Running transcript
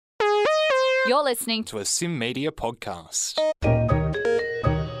You're listening to a SYN Media podcast.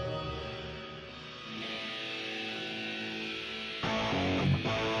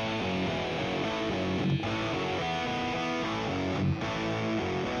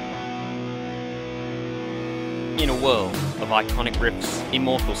 In a world of iconic riffs,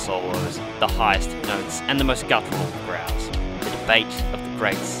 immortal solos, the highest notes, and the most guttural of growls, the debate of the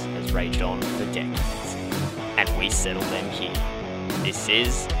greats has raged on for decades, and we settle them here. This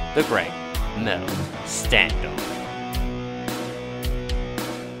is the Great Metal Standoff.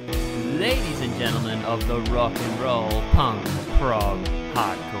 Ladies and gentlemen of the rock and roll, punk, prog,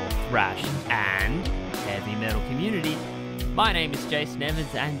 hardcore, thrash, and heavy metal community, my name is Jason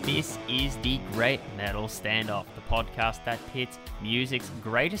Evans, and this is the Great Metal Standoff, the podcast that pits music's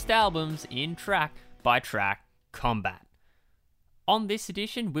greatest albums in track-by-track combat. On this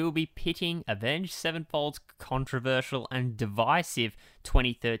edition, we will be pitting Avenged Sevenfold's controversial and divisive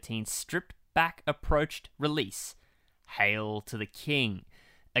 2013 stripped-back approached release, Hail to the King,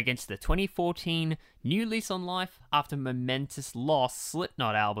 against the 2014 new lease on life after momentous loss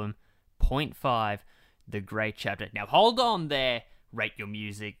Slipknot album, Point 5, The Great Chapter. Now hold on there, Rate Your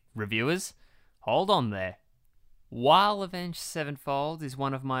Music reviewers. Hold on there. While Avenged Sevenfold is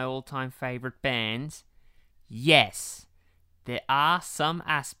one of my all-time favourite bands, yes, there are some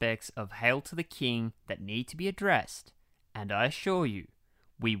aspects of Hail to the King that need to be addressed, and I assure you,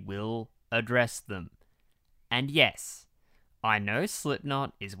 we will address them. And yes, I know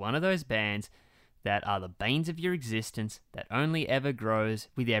Slipknot is one of those bands that are the banes of your existence that only ever grows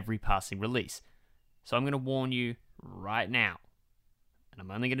with every passing release. So I'm going to warn you right now, and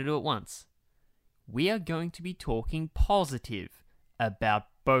I'm only going to do it once. We are going to be talking positive about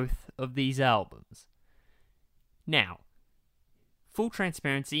both of these albums. Now, full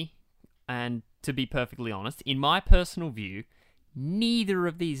transparency, and to be perfectly honest, in my personal view, neither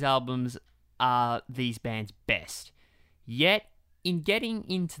of these albums are these bands' best. Yet, in getting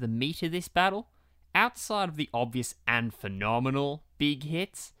into the meat of this battle, outside of the obvious and phenomenal big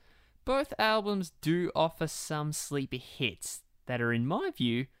hits, both albums do offer some sleeper hits that are, in my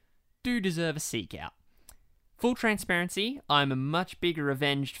view, do deserve a seek out. Full transparency, I'm a much bigger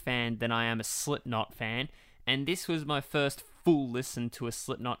Avenged fan than I am a Slipknot fan, and this was my first full listen to a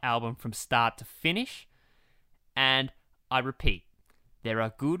Slipknot album from start to finish, and I repeat, there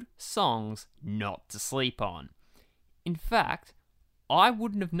are good songs not to sleep on. In fact, I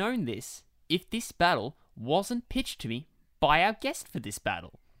wouldn't have known this if this battle wasn't pitched to me by our guest for this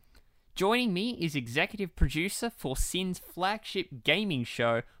battle. Joining me is executive producer for SYN's flagship gaming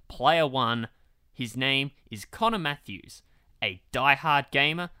show, Player One. His name is Connor Matthews, a die-hard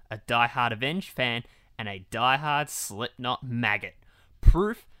gamer, a die-hard Avenged fan, and a die-hard Slipknot maggot.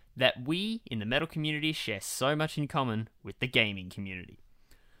 Proof that we in the metal community share so much in common with the gaming community.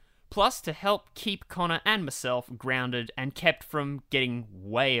 Plus, to help keep Connor and myself grounded and kept from getting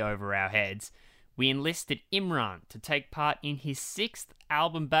way over our heads, we enlisted Imran to take part in his 6th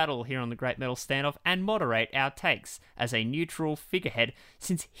album battle here on the Great Metal Standoff and moderate our takes as a neutral figurehead,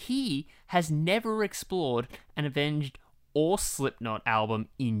 since he has never explored an Avenged or Slipknot album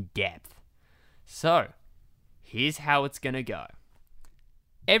in depth. So, here's how it's gonna go.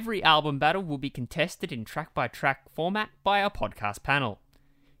 Every album battle will be contested in track-by-track format by our podcast panel.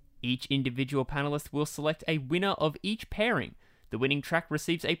 Each individual panelist will select a winner of each pairing. The winning track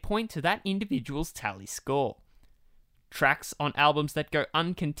receives a point to that individual's tally score. Tracks on albums that go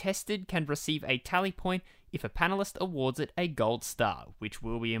uncontested can receive a tally point if a panelist awards it a gold star, which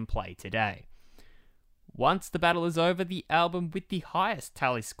will be in play today. Once the battle is over, the album with the highest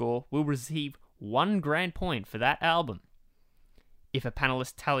tally score will receive 1 grand point for that album. If a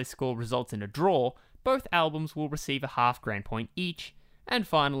panelist's tally score results in a draw, both albums will receive a half grand point each. And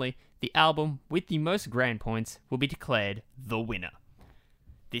finally, the album with the most grand points will be declared the winner.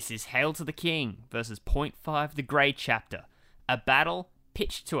 This is Hail to the King versus Point 5 The Great Chapter, a battle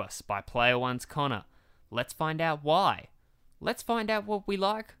pitched to us by Player One's Connor. Let's find out why. Let's find out what we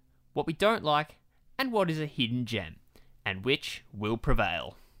like, what we don't like, and what is a hidden gem, and which will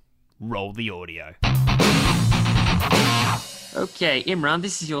prevail. Roll the audio. Okay, Imran,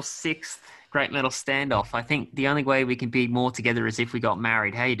 this is your 6th Great Metal Standoff. I think the only way we can be more together is if we got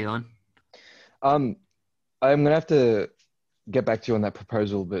married. How you doing? I'm gonna have to get back to you on that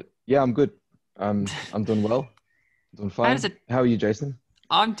proposal, but yeah, I'm good. I'm doing well. Doing fine. How are you, Jason?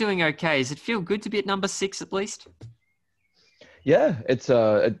 I'm doing okay. Does it feel good to be at number 6 at least? Yeah, it's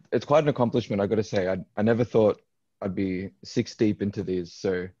quite an accomplishment, I got to say. I never thought I'd be 6 deep into these,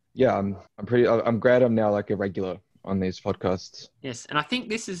 so yeah, I'm glad I'm now like a regular on these podcasts. Yes, and I think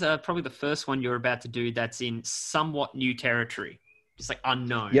this is probably the first one you're about to do that's in somewhat new territory, just like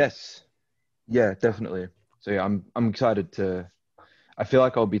unknown. Yes, Yeah, definitely. So yeah, I'm excited to. I feel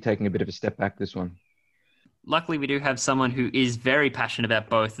like I'll be taking a bit of a step back this one. Luckily, we do have someone who is very passionate about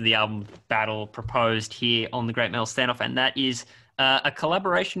both of the album battle proposed here on the Great Metal Standoff, and that is a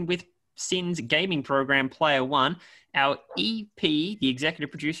collaboration with SYN's gaming program, Player One. Our EP, the executive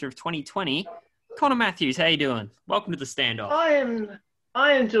producer of 2020, Connor Matthews. How you doing? Welcome to the standoff.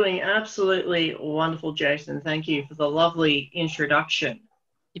 I am doing absolutely wonderful, Jason. Thank you for the lovely introduction.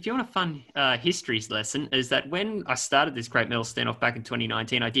 If you want a fun histories lesson, is that when I started this Great Metal Standoff back in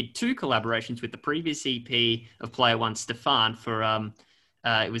 2019, I did 2 collaborations with the previous EP of Player One, Stefan, for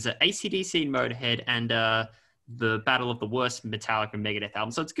it was an AC/DC and Motorhead and the Battle of the Worst Metallica and Megadeth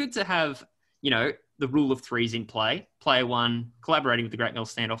album. So it's good to have, the rule of threes in play. Player One collaborating with the Great Metal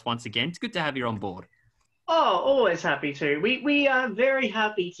Standoff once again. It's good to have you on board. Oh, always happy to. We are very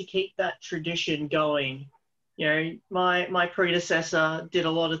happy to keep that tradition going. My predecessor did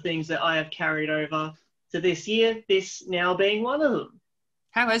a lot of things that I have carried over to this year, this now being one of them.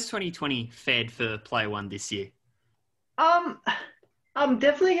 How has 2020 fared for Player One this year? I'm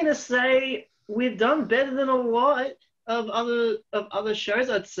definitely going to say we've done better than a lot of other shows,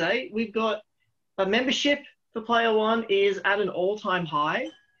 I'd say. We've got a membership for Player One is at an all-time high,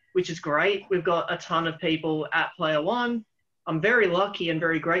 which is great. We've got a ton of people at Player One. I'm very lucky and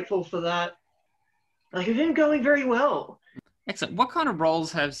very grateful for that. Like, it's been going very well. Excellent. What kind of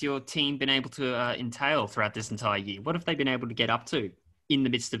roles has your team been able to entail throughout this entire year? What have they been able to get up to in the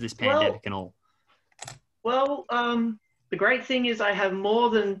midst of this pandemic and all? Well, the great thing is I have more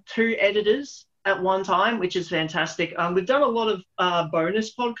than 2 editors at one time, which is fantastic. We've done a lot of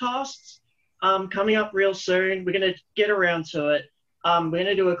bonus podcasts coming up real soon. We're going to get around to it. We're going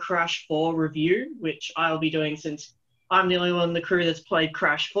to do a Crash 4 review, which I'll be doing since I'm the only one in the crew that's played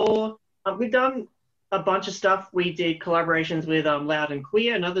Crash 4. We've done a bunch of stuff. We did collaborations with Loud and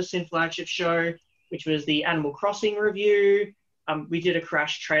Queer, another SYN flagship show, which was the Animal Crossing review. We did a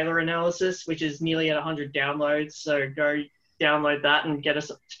Crash trailer analysis, which is nearly at 100 downloads. So go download that and get us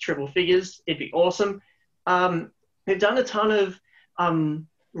up to triple figures. It'd be awesome. We've done a ton of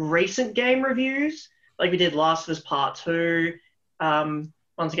recent game reviews. Like we did Last of Us Part 2.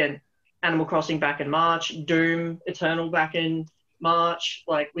 Once again, Animal Crossing back in March. Doom Eternal back in March.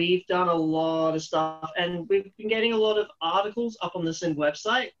 Like, we've done a lot of stuff, and we've been getting a lot of articles up on the SYN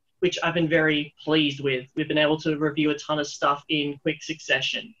website, which I've been very pleased with. We've been able to review a ton of stuff in quick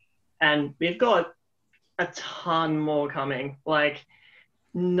succession, and we've got a ton more coming. Like,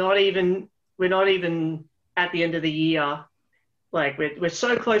 we're not even at the end of the year. Like, we're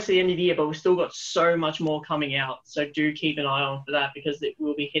so close to the end of the year, but we've still got so much more coming out. So do keep an eye on for that, because it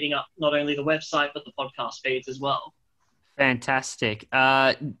will be hitting up not only the website, but the podcast feeds as well. Fantastic.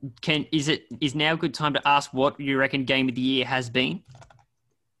 Is now a good time to ask what you reckon game of the year has been?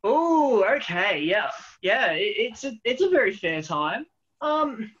 Oh, okay, yeah. It's a very fair time.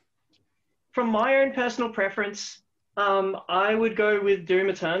 From my own personal preference, I would go with Doom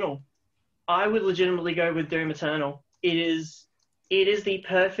Eternal. I would legitimately go with Doom Eternal. It is the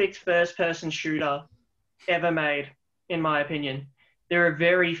perfect first-person shooter ever made, in my opinion. There are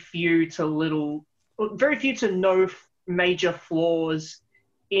very few to no major flaws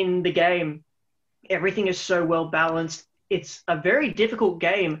in the game. Everything is so well balanced. It's a very difficult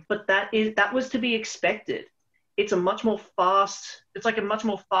game, but that was to be expected. It's a much more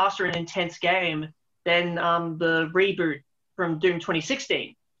faster and intense game than the reboot from Doom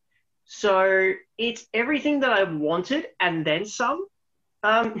 2016. So it's everything that I wanted and then some.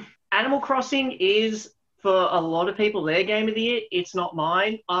 Animal Crossing is, for a lot of people, their game of the year. It's not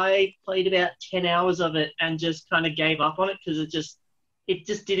mine. I played about 10 hours of it and just kind of gave up on it because it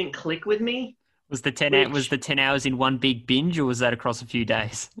just didn't click with me. Was the 10 hours in one big binge, or was that across a few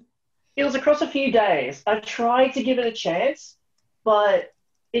days? It was across a few days. I tried to give it a chance, but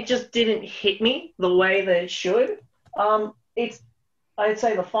it just didn't hit me the way that it should. I'd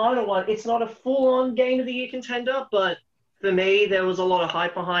say the final one, it's not a full-on game of the year contender, but for me, there was a lot of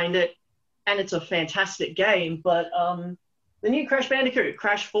hype behind it, and it's a fantastic game. But the new Crash Bandicoot,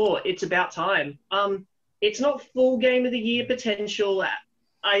 Crash 4, it's about time. It's not full game of the year potential.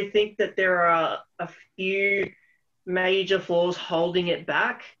 I think that there are a few major flaws holding it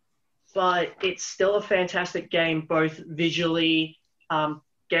back, but it's still a fantastic game, both visually and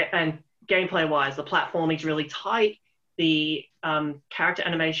gameplay-wise. The platforming is really tight. The character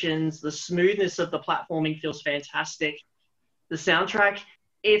animations, the smoothness of the platforming feels fantastic. The soundtrack,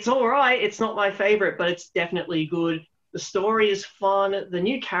 it's all right. It's not my favorite, but it's definitely good. The story is fun. The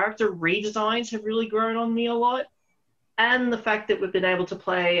new character redesigns have really grown on me a lot. And the fact that we've been able to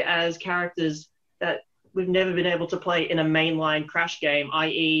play as characters that we've never been able to play in a mainline Crash game,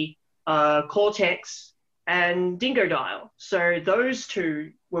 i.e. Cortex, and Dingo Dial. So those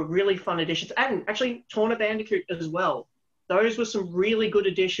two were really fun additions, and actually Torna Bandicoot as well. Those were some really good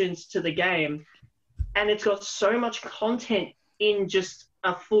additions to the game, and it's got so much content in just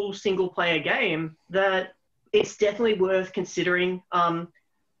a full single-player game that it's definitely worth considering.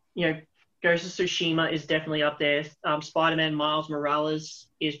 Ghost of Tsushima is definitely up there. Spider-Man Miles Morales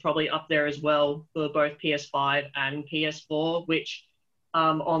is probably up there as well for both PS5 and PS4, which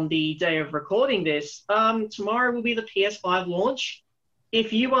on the day of recording this, tomorrow will be the PS5 launch.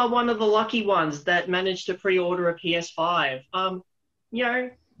 If you are one of the lucky ones that managed to pre-order a PS5,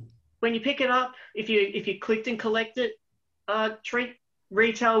 when you pick it up, if you clicked and collect it, treat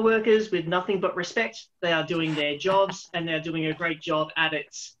retail workers with nothing but respect. They are doing their jobs and they're doing a great job at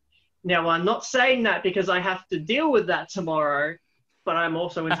it. Now, I'm not saying that because I have to deal with that tomorrow, but I'm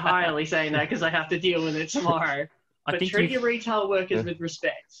also entirely saying that because I have to deal with it tomorrow. But treat your retail workers with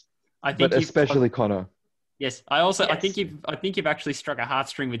respect. But especially Connor. Yes, I think you've actually struck a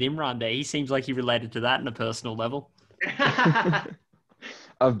heartstring with Imran there. He seems like he related to that on a personal level.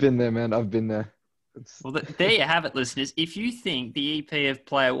 I've been there, man. I've been there. Well, there you have it, listeners. If you think the EP of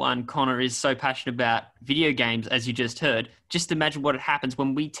Player One, Connor, is so passionate about video games, as you just heard, just imagine what happens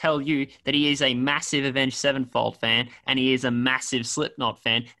when we tell you that he is a massive Avenged Sevenfold fan and he is a massive Slipknot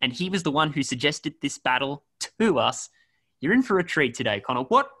fan, and he was the one who suggested this battle to us. You're in for a treat today, Connor.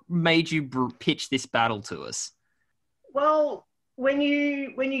 What made you pitch this battle to us? Well, when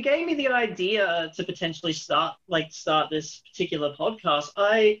you gave me the idea to potentially start this particular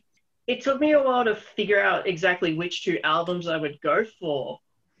podcast, it took me a while to figure out exactly which two albums I would go for,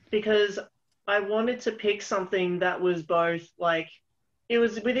 because I wanted to pick something that was both it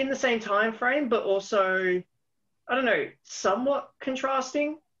was within the same time frame, but also, I don't know, somewhat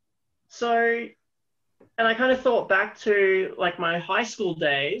contrasting. So, and I kind of thought back to my high school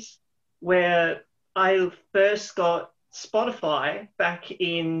days where I first got Spotify back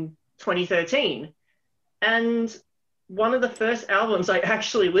in 2013. And one of the first albums I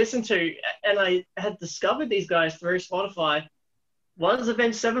actually listened to, and I had discovered these guys through Spotify, was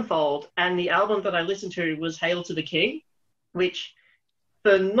Avenged Sevenfold. And the album that I listened to was Hail to the King, which,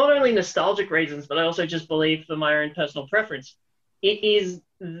 for not only nostalgic reasons, but I also just believe for my own personal preference, it is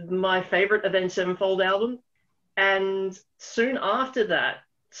my favorite Avenged Sevenfold album. And soon after that,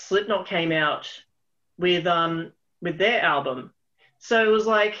 Slipknot came out with their album. So it was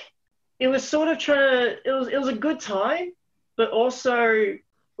it was sort of it was a good time, but also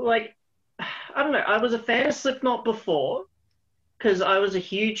I don't know, I was a fan of Slipknot before because I was a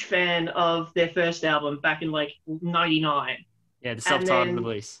huge fan of their first album back in 99. Yeah, the self-titled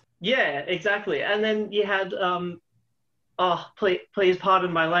release. Yeah, exactly. And then you had please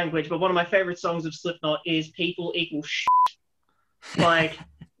pardon my language, but one of my favorite songs of Slipknot is People Equal Shit. I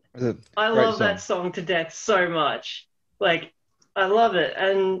love that song to death so much. I love it.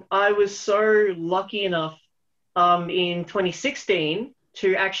 And I was so lucky enough in 2016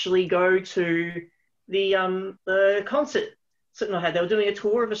 to actually go to the concert Slipknot had. They were doing a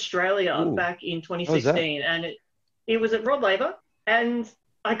tour of Australia back in 2016, and it was at Rod Laver, and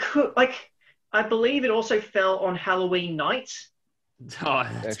I believe it also fell on Halloween night. Oh,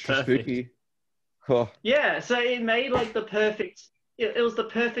 that's extra perfect. spooky. Oh. Yeah, so it made the perfect. It was the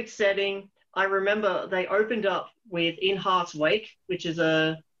perfect setting. I remember they opened up with In Heart's Wake, which is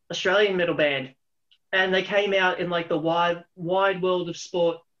a Australian metal band, and they came out in the wide world of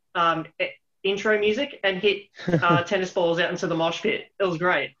sport intro music and hit tennis balls out into the mosh pit. It was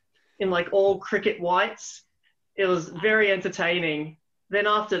great in all cricket whites. It was very entertaining. Then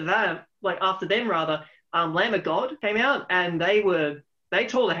after that, after them rather, Lamb of God came out and they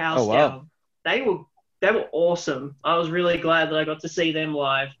tore the house down. They were awesome. I was really glad that I got to see them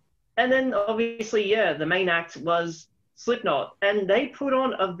live. And then obviously, the main act was Slipknot, and they put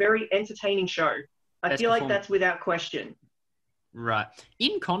on a very entertaining show. I feel like that's without question. Right.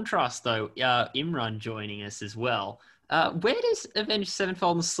 In contrast, though, Imran joining us as well. Where does Avenged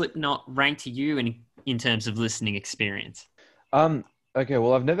Sevenfold and Slipknot rank to you in terms of listening experience? Okay,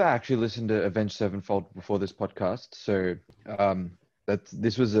 well, I've never actually listened to Avenged Sevenfold before this podcast, so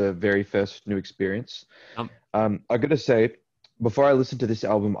this was a very first new experience. I gotta say, before I listened to this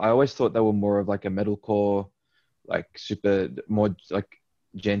album, I always thought they were more of a metalcore, super more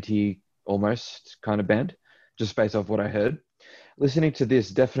genty almost kind of band, just based off what I heard. Listening to this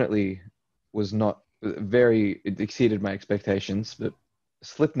definitely was not it exceeded my expectations. But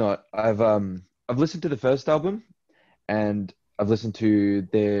Slipknot, I've listened to the first album, and I've listened to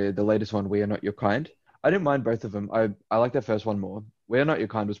the latest one, We Are Not Your Kind. I didn't mind both of them. I like that first one more. We Are Not Your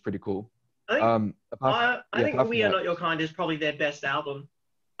Kind was pretty cool. I think We Are Not Your Kind is probably their best album.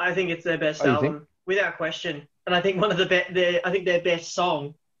 I think it's their best Oh, you album think? without question. And I think one of I think their best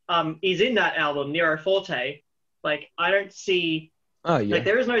song is in that album, Nero Forte. Like I don't see Oh like yeah.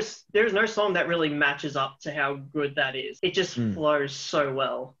 there is no song that really matches up to how good that is. It just Mm. flows so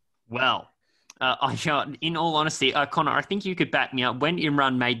well. Well, in all honesty, Connor, I think you could back me up. When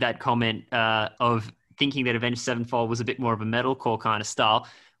Imran made that comment of thinking that Avenged Sevenfold was a bit more of a metalcore kind of style,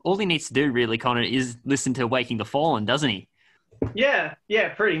 all he needs to do, really, Connor, is listen to Waking the Fallen, doesn't he? Yeah,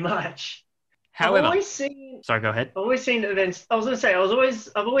 pretty much. I've However, always seen sorry, go ahead. I've always seen Avenged. I was gonna say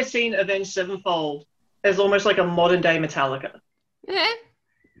I've always seen Avenged Sevenfold as almost like a modern day Metallica. Yeah,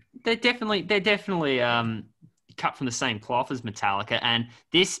 they're definitely cut from the same cloth as Metallica, and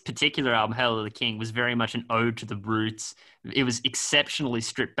this particular album, Hail to the King, was very much an ode to the roots. It was exceptionally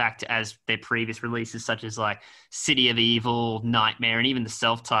stripped back to as their previous releases, such as like City of Evil, Nightmare, and even the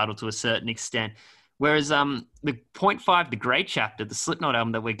self-titled to a certain extent. Whereas the Point Five, the Grey Chapter, the Slipknot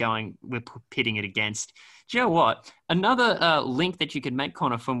album that we're pitting it against. Do you know what? Another link that you could make,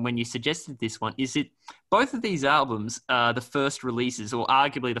 Connor, from when you suggested this one is it both of these albums are the first releases, or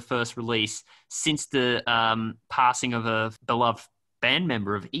arguably the first release since the passing of a beloved band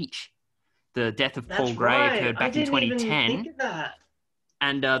member of each. The death of That's Paul Gray right. occurred I back in didn't even 2010, think of that.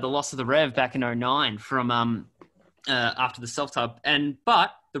 and the loss of the Rev back in 2009 from after the self-titled.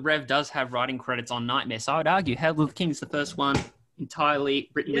 But the Rev does have writing credits on Nightmare, so I would argue Hail to the King is the first one entirely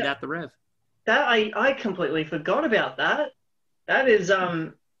written Yeah. without the Rev. That I completely forgot about that. That is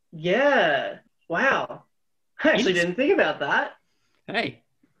yeah. Wow. I actually didn't think about that. Hey,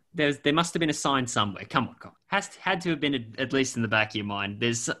 there must have been a sign somewhere. Come on. Had to have been at least in the back of your mind.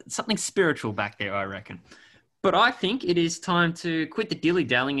 There's something spiritual back there, I reckon. But I think it is time to quit the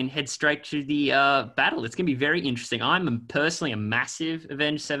dilly-dallying and head straight to the battle. It's going to be very interesting. I'm personally a massive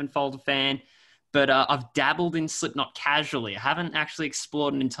Avenged Sevenfold fan, but I've dabbled in Slipknot casually. I haven't actually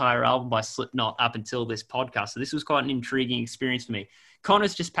explored an entire album by Slipknot up until this podcast, so this was quite an intriguing experience for me.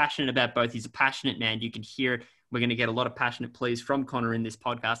 Connor's just passionate about both. He's a passionate man. You can hear it. We're going to get a lot of passionate pleas from Connor in this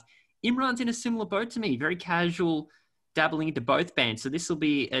podcast. Imran's in a similar boat to me, very casual, dabbling into both bands. So this will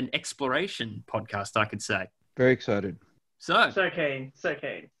be an exploration podcast, I could say. Very excited. So keen.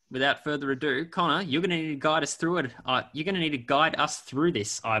 without further ado, Connor, you're going to need to guide us through it. You're going to need to guide us through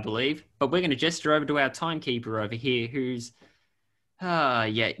this, I believe. But we're going to gesture over to our timekeeper over here, who's,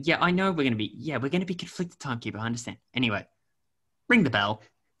 I know we're going to be conflicted timekeeper. I understand. Anyway, ring the bell.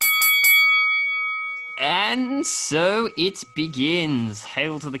 And so it begins.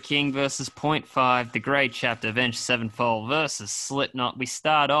 Hail to the King versus Point Five, the Grey Chapter, Avenged Sevenfold versus Slipknot. We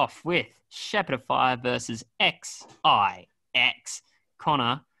start off with Shepherd of Fire versus XIX.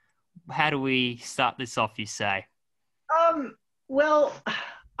 Connor, how do we start this off, you say? Well,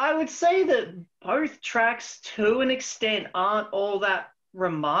 I would say that both tracks, to an extent, aren't all that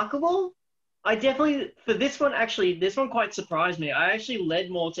remarkable. I definitely, for this one quite surprised me. I actually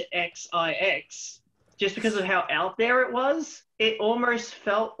led more to XIX, just because of how out there it was. It almost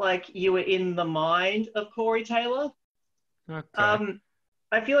felt like you were in the mind of Corey Taylor. Okay.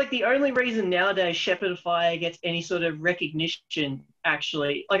 I feel like the only reason nowadays Shepherd of Fire gets any sort of recognition,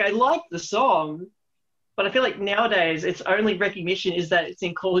 actually, like I like the song, but I feel like nowadays its only recognition is that it's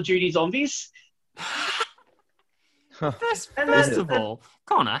in Call of Duty Zombies. First of all,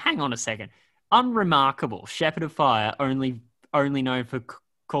 Connor, hang on a second. Unremarkable. Shepherd of Fire, only known for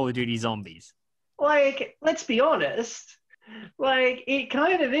Call of Duty Zombies. Like, let's be honest. Like, it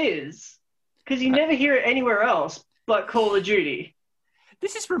kind of is. Because you never hear it anywhere else but Call of Duty.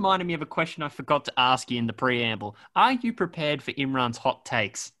 This is reminding me of a question I forgot to ask you in the preamble. Are you prepared for Imran's hot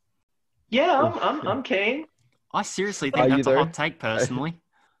takes? Yeah, I'm keen. I seriously Are think you that's a though? hot take, personally.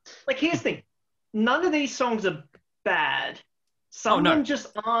 Like, here's the thing. None of these songs are bad. Some of no. them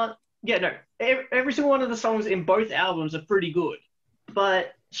just aren't. Yeah, no. Every single one of the songs in both albums are pretty good.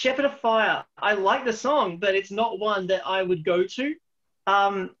 But Shepherd of Fire, I like the song, but it's not one that I would go to.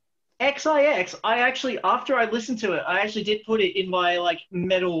 XIX, I actually, after I listened to it, I actually did put it in my like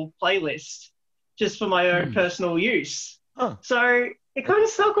metal playlist just for my own personal use. Huh. So it kind of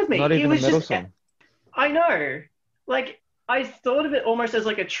stuck with me. Not even it was a metal just, song. I know. Like, I thought of it almost as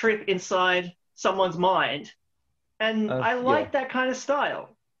like a trip inside someone's mind. And I like that kind of style.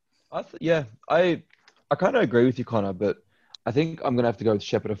 I kind of agree with you, Connor, but I think I'm gonna have to go with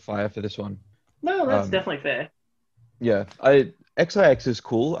Shepherd of Fire for this one. No, that's definitely fair. Yeah, XIX is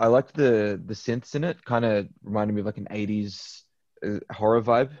cool. I liked the synths in it. Kind of reminded me of like an 80s horror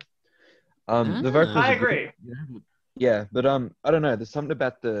vibe. The vocals I are agree. good, you know, yeah, but I don't know. There's something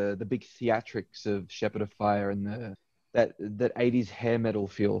about the big theatrics of Shepherd of Fire and that 80s hair metal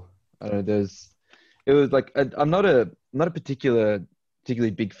feel. I don't know. It was like I'm not a particular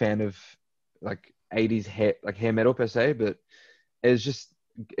particularly big fan of like 80s hair metal per se, but it's just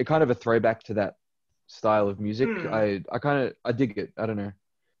it kind of a throwback to that style of music. I dig it. I don't know.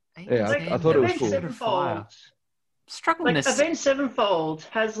 Yeah, Like I thought it was Avenged cool. Sevenfold. Struggling Like to Avenged Sevenfold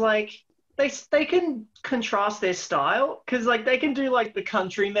has like they can contrast their style because like they can do like the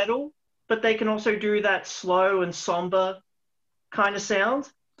country metal, but they can also do that slow and somber kind of sound.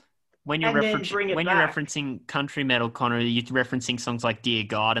 when you're and then bring it back. referencing country metal, Connor, are you referencing songs like Dear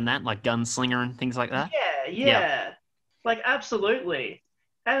God and that, like Gunslinger and things like that? Yeah. Like absolutely.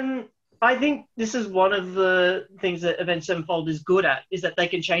 And I think this is one of the things that Avenged Sevenfold is good at, is that they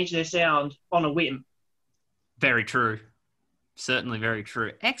can change their sound on a whim. Very true. Certainly very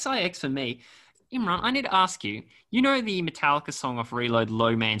true. XIX for me. Imran, I need to ask you, you know the Metallica song off Reload,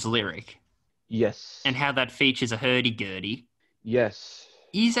 Low Man's Lyric, Yes. and how that features a hurdy-gurdy? Yes.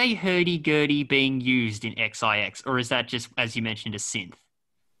 Is a hurdy-gurdy being used in XIX, or is that just, as you mentioned, a synth?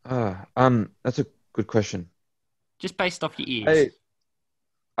 That's a good question. Just based off your ears.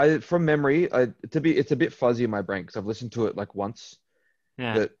 I from memory, it's a bit fuzzy in my brain because I've listened to it like once.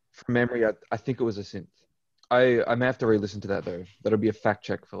 Yeah. But from memory, I think it was a synth. I may have to re-listen to that though. That'll be a fact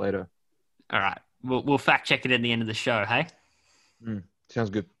check for later. All right. We'll fact check it at the end of the show, hey? Sounds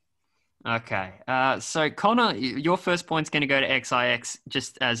good. Okay. So, Connor, your first point's going to go to XIX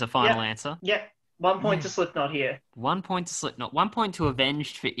just as a final answer. Yeah. 1 point to Slipknot here. 1 point to Slipknot. 1 point to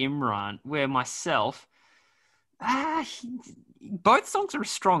Avenged for Imran, where myself... both songs are a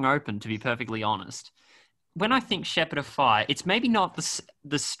strong open, to be perfectly honest. When I think Shepherd of Fire, it's maybe not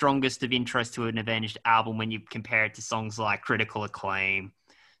the strongest of interest to an Avenged album when you compare it to songs like Critical Acclaim,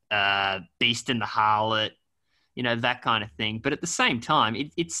 Beast and the Harlot, you know, that kind of thing. But at the same time,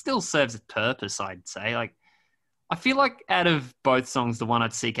 it still serves its purpose, I'd say. Like, I feel like out of both songs, the one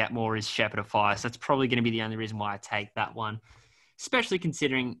I'd seek out more is Shepherd of Fire. So that's probably going to be the only reason why I take that one, especially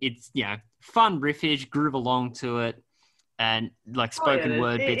considering it's, you know, fun riffage, groove along to it, and like spoken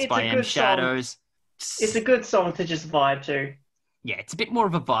word bits by M Shadows. It's a good song to just vibe to. Yeah, it's a bit more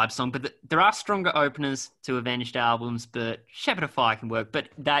of a vibe song, but there are stronger openers to Avenged albums, but Shepherd of Fire can work. But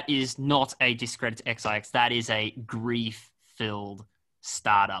that is not a discredit to XIX. That is a grief-filled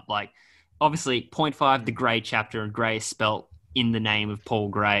startup. Like, obviously, point 5, the Grey chapter, and Grey is spelt in the name of Paul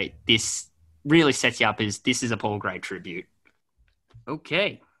Gray. This really sets you up as this is a Paul Gray tribute.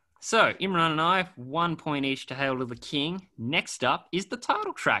 Okay. So, Imran and I have 1 point each to Hail to the King. Next up is the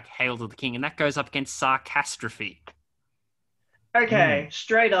title track, Hail to the King, and that goes up against Sarcastrophe. Okay,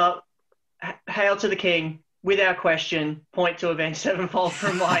 straight up, Hail to the King, without question, point to Avenged Sevenfold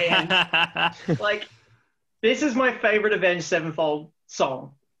from my end. Like, this is my favorite Avenged Sevenfold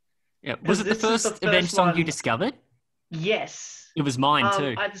song. Yeah. Was it the first Avenged song you discovered? Yes. It was mine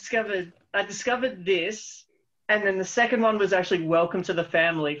too. I discovered this. And then the second one was actually Welcome to the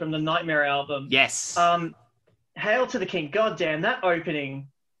Family from the Nightmare album. Yes. Hail to the King. God damn, that opening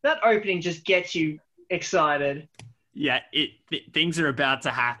just gets you excited. Yeah, things are about to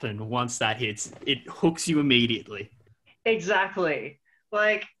happen once that hits. It hooks you immediately. Exactly.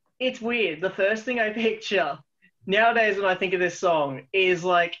 Like, it's weird. The first thing I picture nowadays when I think of this song is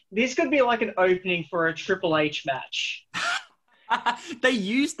like, this could be like an opening for a Triple H match. They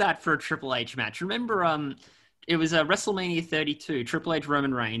used that for a Triple H match. Remember, it was WrestleMania 32, Triple H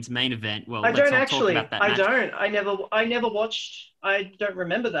Roman Reigns main event. Well, I let's not talk about that match. I never watched. I don't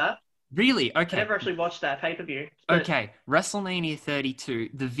remember that. Really? Okay. I never actually watched that pay-per-view. Okay, WrestleMania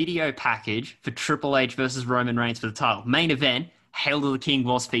 32, the video package for Triple H versus Roman Reigns for the title. Main event, Hail to the King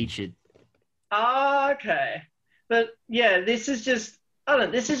was featured. Okay. But yeah, this is just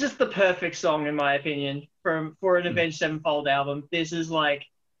the perfect song in my opinion for an Avenged Sevenfold album. This is like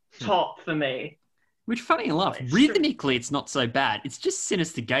top for me. Which, funny enough, rhythmically it's not so bad. It's just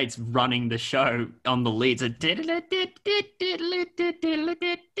Sinister Gates running the show on the leads. And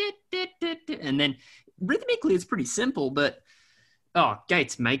then rhythmically it's pretty simple, but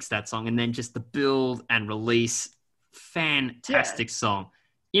Gates makes that song. And then just the build and release, fantastic song.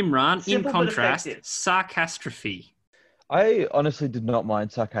 Imran, simple in contrast, Sarcastrophe. I honestly did not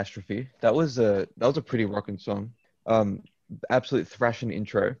mind Sarcastrophe. That was a pretty rocking song. Absolute thrashing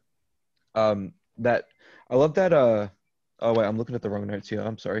intro. That I love that. Oh wait, I'm looking at the wrong notes here.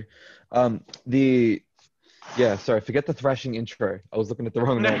 I'm sorry. Forget the thrashing intro. I was looking at the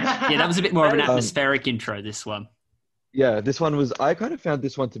wrong notes. Yeah, that was a bit more of an atmospheric intro. This one. Yeah, this one was. I kind of found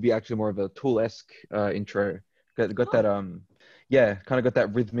this one to be actually more of a Tool-esque intro. Got that. Kind of got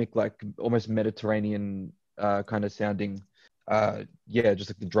that rhythmic, like almost Mediterranean kind of sounding. Just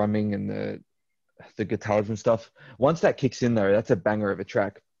like the drumming and the guitars and stuff. Once that kicks in though, that's a banger of a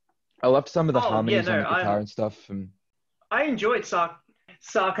track. I loved some of the harmonies on the guitar and stuff. And I enjoyed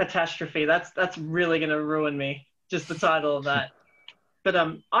Sarcatastrophe. That's really gonna ruin me. Just the title of that. But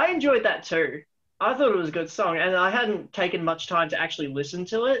I enjoyed that too. I thought it was a good song, and I hadn't taken much time to actually listen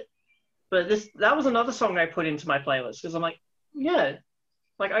to it. But that was another song I put into my playlist because I'm like, yeah,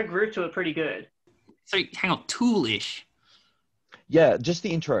 like I grew to it pretty good. So hang on, Toolish. Yeah, just the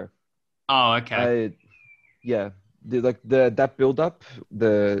intro. Oh, okay. That build up,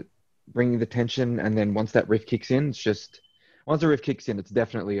 the bringing the tension, and then once that riff kicks in, once the riff kicks in, it's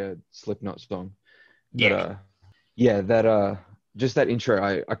definitely a Slipknot song. But, just that intro,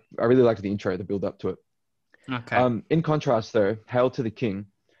 I really liked the intro, the build up to it. Okay. In contrast though, Hail to the King,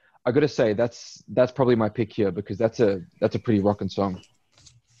 I gotta say that's probably my pick here because that's a pretty rocking song.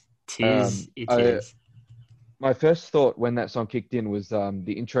 It is. My first thought when that song kicked in was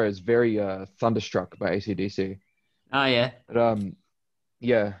the intro is very Thunderstruck by AC/DC. Oh yeah. But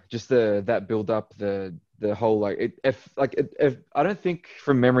just that build up, the whole if I don't think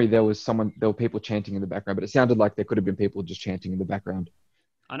from memory there were people chanting in the background, but it sounded like there could have been people just chanting in the background.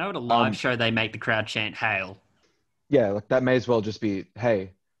 I know at a live show they make the crowd chant "Hail." Yeah, like that may as well just be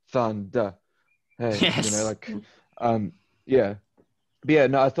 "Hey, thunder, hey," Yes. yeah. But yeah,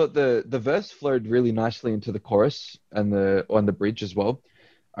 no, I thought the verse flowed really nicely into the chorus and on the bridge as well.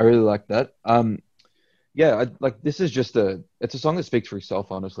 I really liked that. This is just it's a song that speaks for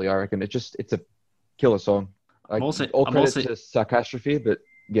itself, honestly. I reckon it's a killer song. Like all credit to Sarcastrophe, but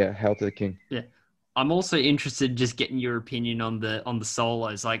yeah, Hail to the King. Yeah. I'm also interested in just getting your opinion on the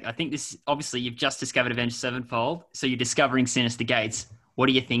solos. Like, I think this, obviously you've just discovered Avenged Sevenfold, so you're discovering Sinister Gates. What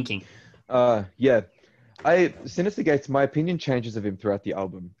are you thinking? Sinister Gates, my opinion changes of him throughout the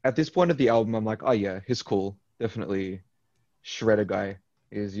album. At this point of the album, I'm like, oh yeah, he's cool. Definitely shredder guy.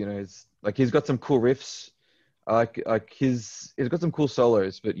 He's got some cool riffs. He's got some cool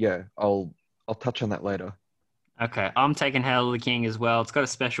solos, but yeah, I'll touch on that later. Okay, I'm taking Hail to the King as well. It's got a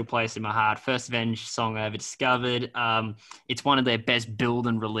special place in my heart. First Avenged song I ever discovered. It's one of their best build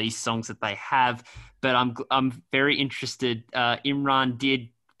and release songs that they have. But I'm very interested. Imran did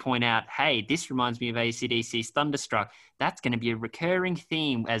point out, hey, this reminds me of AC/DC's Thunderstruck. That's going to be a recurring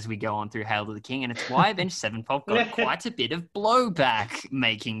theme as we go on through Hail to the King, and it's why Avenged Sevenfold got quite a bit of blowback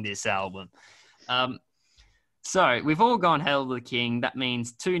making this album. So we've all gone Hail to the King. That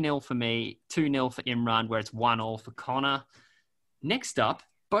means 2-0 for me, 2-0 for Imran, where it's 1-1 for Connor. Next up,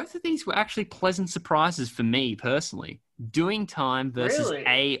 both of these were actually pleasant surprises for me personally. Doing Time versus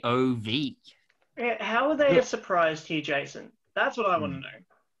Really? AOV. How are they a surprise to you, Jason? That's what I want to know.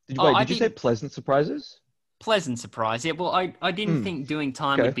 Did you say pleasant surprises? Pleasant surprise. Yeah, well, I didn't think Doing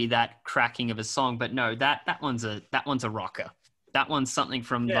Time would be that cracking of a song, but no, that one's a rocker. That one's something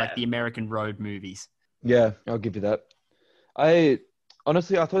from like the American Road movies. Yeah, I'll give you that. I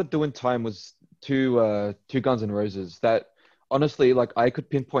thought Doing Time was two Guns N' Roses. That honestly, like I could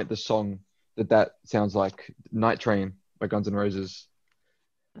pinpoint the song that sounds like Night Train by Guns N' Roses.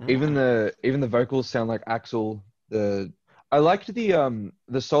 Even the vocals sound like Axl. I liked the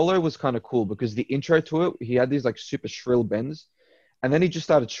solo was kind of cool because the intro to it, he had these like super shrill bends, and then he just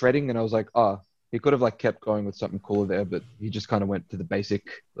started shredding, and I was like, he could have like kept going with something cooler there, but he just kind of went to the basic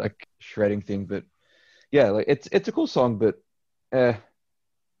like shredding thing. But yeah, like it's a cool song, but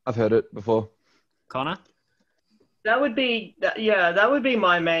I've heard it before. Connor? That would be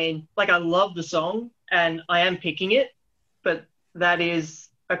my main. Like, I love the song, and I am picking it, but that is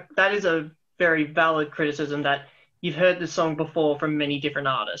a very valid criticism that you've heard this song before from many different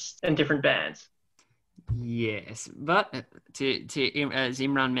artists and different bands. Yes, but to as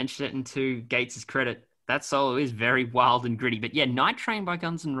Imran mentioned it, and to Gates' credit, that solo is very wild and gritty. But yeah, Night Train by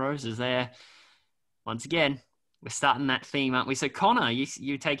Guns N' Roses there. Once again, we're starting that theme, aren't we? So Connor,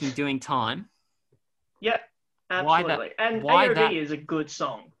 you're taking Doing Time. Yeah, absolutely. And AOV is a good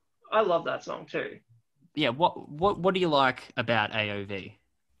song. I love that song too. Yeah, what do you like about AOV?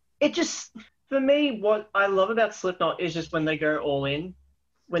 It just, for me, what I love about Slipknot is just when they go all in,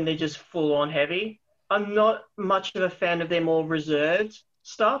 when they're just full on heavy. I'm not much of a fan of their more reserved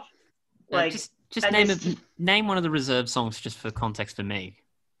stuff. Like, just name one of the reserved songs just for context for me.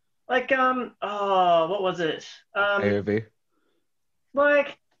 Like, what was it? AOV.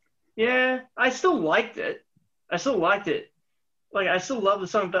 Like, yeah, I still liked it. Like, I still love the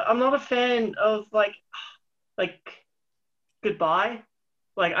song, but I'm not a fan of like Goodbye.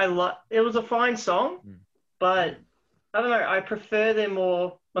 Like, it was a fine song, but I don't know. I prefer them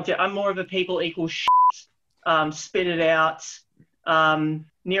more. I'm more of a people equal shit. Spit It Out,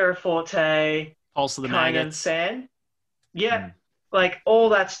 Nero Forte, Pulse of the kind Maggots. of fan. Yeah, like all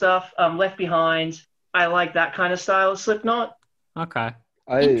that stuff. Left Behind. I like that kind of style of Slipknot. Okay.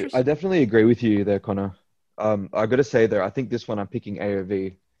 I definitely agree with you there, Connor. I got to say though, I think this one I'm picking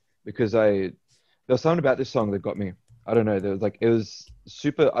AOV because there was something about this song that got me. I don't know. There was it was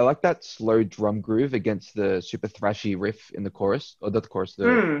super. I like that slow drum groove against the super thrashy riff in the chorus, or not the chorus,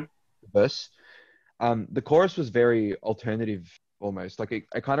 the verse. The chorus was very alternative almost.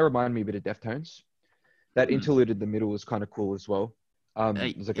 It kind of reminded me a bit of Deftones. That interlude in the middle was kind of cool as well.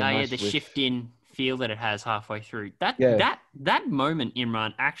 It was like a nice the riff. shift in feel that it has halfway through. That moment,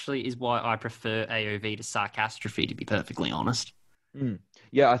 Imran, actually is why I prefer AOV to Sarcastrophe, to be perfectly honest.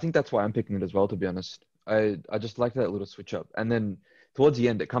 Yeah, I think that's why I'm picking it as well, to be honest. I just like that little switch up. And then towards the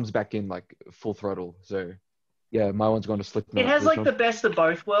end, it comes back in full throttle. So, yeah, my one's going to Slipknot. It has the best of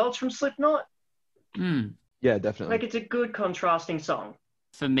both worlds from Slipknot. Yeah, definitely. It's a good contrasting song.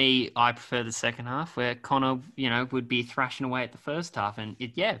 For me, I prefer the second half where Connor, would be thrashing away at the first half. And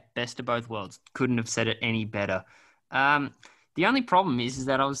best of both worlds. Couldn't have said it any better. The only problem is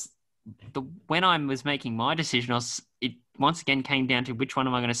that when I was making my decision, it once again came down to which one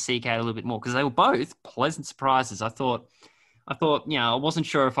am I going to seek out a little bit more, because they were both pleasant surprises. I thought, I wasn't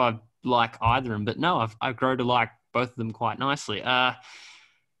sure if I like either of them, but no, I've grown to like both of them quite nicely.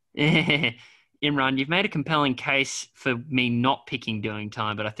 Imran, you've made a compelling case for me not picking Doing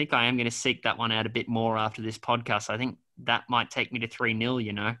Time, but I think I am going to seek that one out a bit more after this podcast. I think that might take me to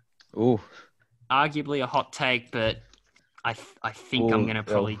 3-0, Ooh. Arguably a hot take, but I think I'm going to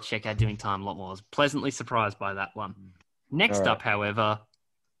probably check out Doing Time a lot more. I was pleasantly surprised by that one. Next up, however,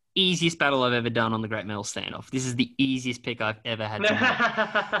 easiest battle I've ever done on the Great Metal Standoff. This is the easiest pick I've ever had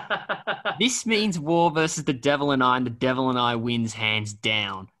to make. This means War versus the Devil and I, and the Devil and I wins hands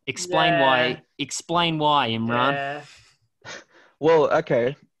down. Explain why. Explain why, Imran. Yeah. Well,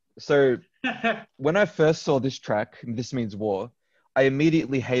 okay. So when I first saw this track, This Means War, I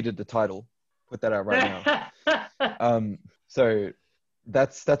immediately hated the title. Put that out right now. So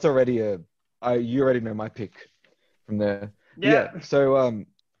that's already you already know my pick from there. Yeah. So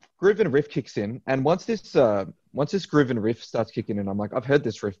groove and riff kicks in, and once this groove and riff starts kicking in, I'm like, I've heard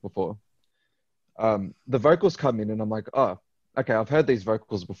this riff before. The vocals come in, and I'm like, oh, okay, I've heard these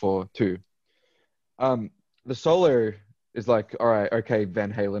vocals before too. The solo is like, all right, okay,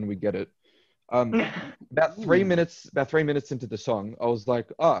 Van Halen, we get it. About 3 minutes into the song, I was like,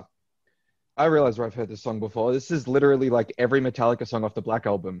 oh, I realize where I've heard this song before. This is literally like every Metallica song off the Black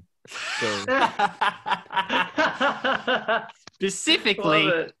Album. So...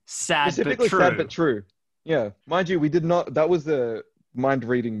 Specifically sad but true. Yeah. Mind you, we did not... That was the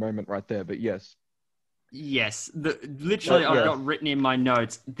mind-reading moment right there, but yes. Yes. Literally, I've got written in my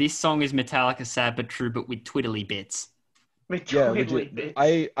notes, this song is Metallica sad but true, but with twiddly bits. With twiddly bits.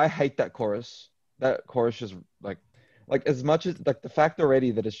 I hate that chorus. That chorus is like as much as the fact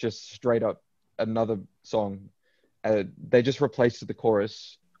already that it's just straight up another song, they just replaced the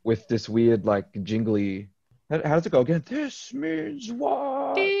chorus with this weird jingly. How does it go again? This means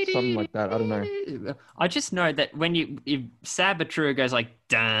what? Something like that. I don't know. I just know that if Sad but True goes like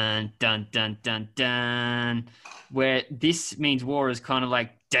dun dun dun dun dun, where This Means War is kind of like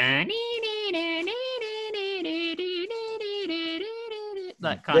dun,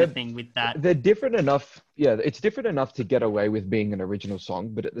 that kind of thing with that. They're different enough. Yeah, it's different enough to get away with being an original song,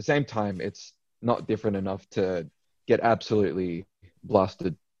 but at the same time, it's not different enough to get absolutely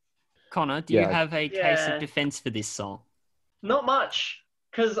blasted. Connor, do you have a case of defense for this song? Not much,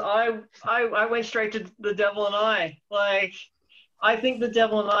 because I went straight to The Devil and I. I think The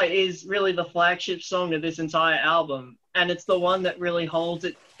Devil and I is really the flagship song of this entire album, and it's the one that really holds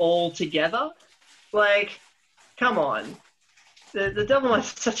it all together. Come on. The Devil and I is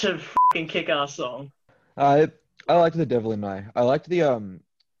such a fucking kick-ass song. I liked The Devil and I. I liked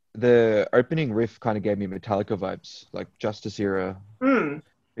the opening riff kind of gave me Metallica vibes, like Justice era.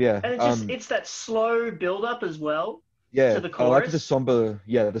 Yeah. And it's that slow build-up as well. Yeah, to the chorus. I like the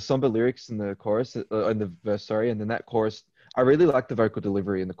somber lyrics in the chorus, in the verse, and then that chorus. I really like the vocal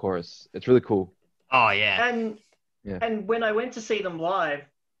delivery in the chorus. It's really cool. Oh yeah. And when I went to see them live,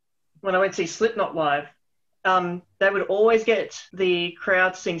 when I went to see Slipknot live, they would always get the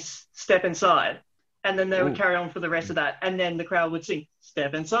crowd to sing "Step Inside," and then they would carry on for the rest of that, and then the crowd would sing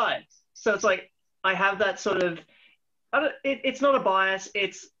 "Step Inside." So it's like I have that sort of. It's not a bias.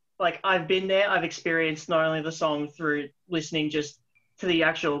 It's like I've been there. I've experienced not only the song through listening just to the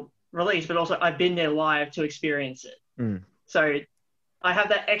actual release, but also I've been there live to experience it. So I have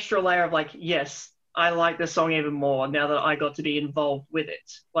that extra layer of yes, I like the song even more now that I got to be involved with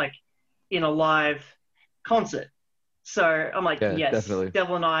it, in a live concert. So I'm yes, definitely.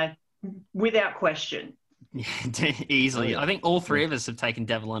 Devil and I, without question. Easily. I think all three of us have taken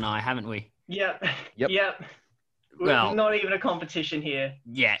Devil and I, haven't we? Yep. well, not even a competition here.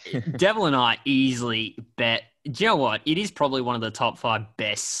 yeah, Devil and I easily bet. Do you know what? It is probably one of the top 5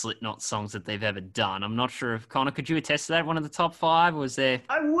 best Slipknot songs that they've ever done. I'm not sure if Connor, could you attest to that? One of the top 5? Was there?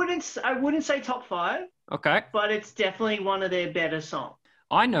 I wouldn't say top 5, Okay. but it's definitely one of their better songs.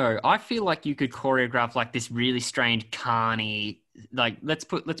 I know. I feel like you could choreograph like this really strange carny. Like let's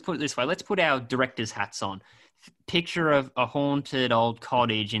put it this way. Let's put our director's hats on. Picture of a haunted old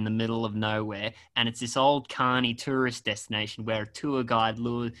cottage in the middle of nowhere, and it's this old carny tourist destination where a tour guide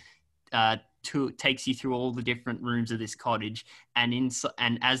takes you through all the different rooms of this cottage, and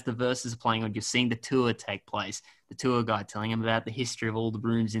as the verses are playing on, you're seeing the tour take place. The tour guide telling him about the history of all the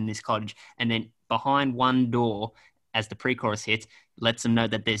rooms in this cottage, and then behind one door, as the pre-chorus hits, lets them know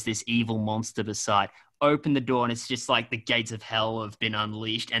that there's this evil monster beside. Open the door, and it's just like the gates of hell have been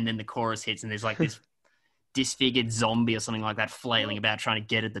unleashed, and then the chorus hits, and there's like this disfigured zombie or something like that flailing about trying to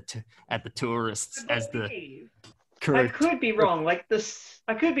get at the tourists as the correct. I could be wrong.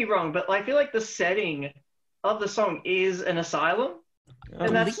 I could be wrong, but I feel like the setting of the song is an asylum,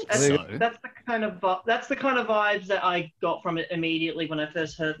 and that's the kind of vibes that I got from it immediately when I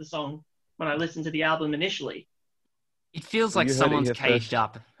first heard the song, when I listened to the album initially. It feels like someone's caged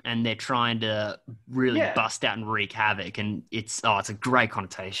up and they're trying to really bust out and wreak havoc. And it's a great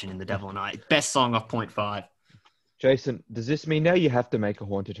connotation in The Devil and I. Best song off 0.5. Jason, does this mean now you have to make a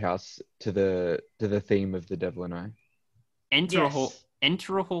haunted house to the theme of The Devil and I? Enter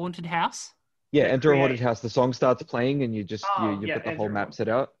a haunted house? Yeah, enter a haunted house. The song starts playing and you just you put the whole map set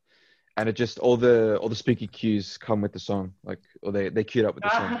out. And it just all the spooky cues come with the song, or they queued up with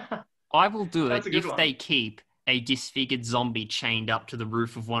the song. I will do it if one. they keep a disfigured zombie chained up to the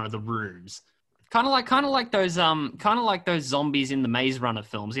roof of one of the rooms. Kind of like those zombies in the Maze Runner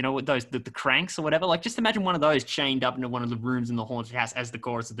films, you know, with those the cranks or whatever. Like, just imagine one of those chained up into one of the rooms in the haunted house as the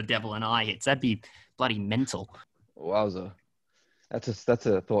chorus of The Devil and I hits. That'd be bloody mental. Wowza, that's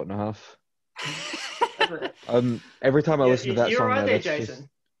a thought and a half. Every time I listen to that you're song, right there, that's Jason. just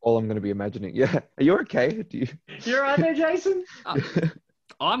all I'm going to be imagining. Yeah, are you okay? You're right there, Jason.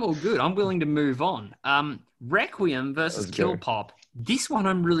 I'm all good. I'm willing to move on. Requiem versus Kill Pop. This one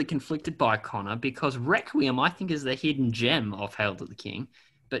I'm really conflicted by, Connor, because Requiem I think is the hidden gem of Hail to the King,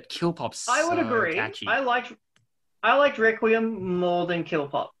 but Kill Pop's I would agree. Catchy. I liked Requiem more than Kill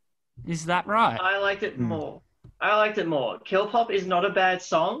Pop. Is that right? I liked it more. Kill Pop is not a bad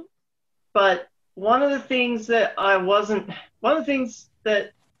song, but one of the things that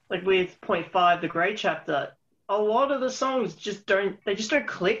like with 0.5, the Grey Chapter, a lot of the songs just don't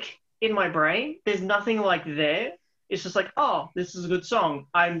click in my brain. There's nothing like there. It's just like, oh, this is a good song.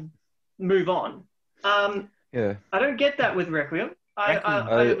 I move on. I don't get that with Requiem.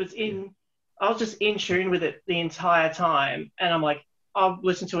 I was just in tune with it the entire time, and I'm like, I'll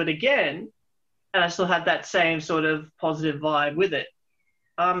listen to it again, and I still had that same sort of positive vibe with it.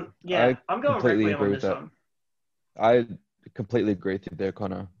 I'm going Requiem on this one. I completely agree with you there,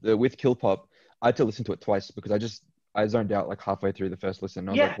 Connor. With Kill Pop, I had to listen to it twice because I zoned out like halfway through the first listen.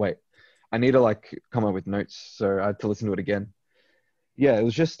 I was like, wait, I need to come up with notes. So I had to listen to it again. Yeah, it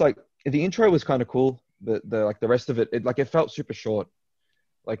was just like the intro was kind of cool. The rest of it, it felt super short.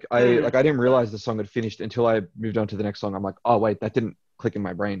 I didn't realize the song had finished until I moved on to the next song. I'm like, oh wait, that didn't click in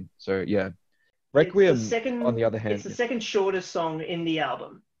my brain. So yeah, Requiem on the other hand, it's the second shortest song in the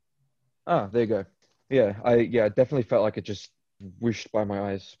album. Ah, there you go. Yeah, I definitely felt like it just whooshed by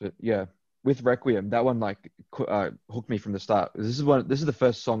my eyes. But yeah, with Requiem, that one hooked me from the start. This is the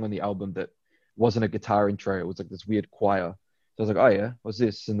first song on the album that wasn't a guitar intro. It was like this weird choir. So I was like, oh yeah, what's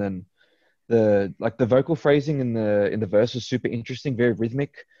this? And then the vocal phrasing in the verse was super interesting, very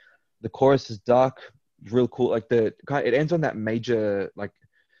rhythmic. The chorus is dark, real cool. It ends on that major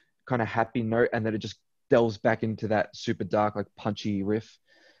kind of happy note, and then it just delves back into that super dark punchy riff.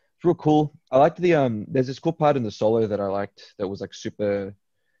 It's real cool. I liked there's this cool part in the solo that I liked that was super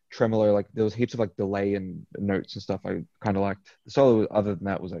tremolo. There was heaps of delay and notes and stuff I kind of liked. The solo other than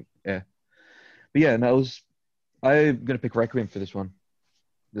that was but yeah, and I'm gonna pick Requiem for this one.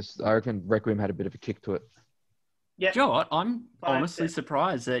 I reckon Requiem had a bit of a kick to it. Yeah. Do you know what? I'm honestly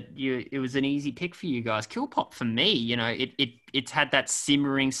surprised that it was an easy pick for you guys. Kill Pop for me, it's had that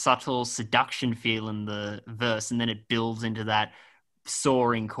simmering, subtle seduction feel in the verse, and then it builds into that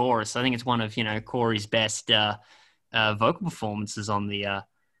soaring chorus. I think it's one of Corey's best vocal performances on the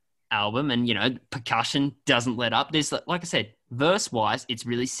album, and percussion doesn't let up. There's, like I said, verse wise, it's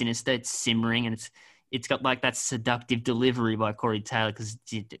really sinister, it's simmering, and it's got that seductive delivery by Corey Taylor, because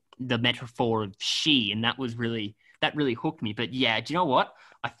the metaphor of she, and that really hooked me. But yeah, do you know what?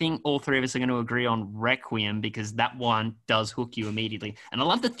 I think all three of us are going to agree on Requiem because that one does hook you immediately. And I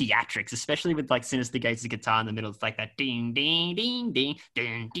love the theatrics, especially with like Sinister Gates' guitar in the middle. It's like that ding, ding, ding, ding,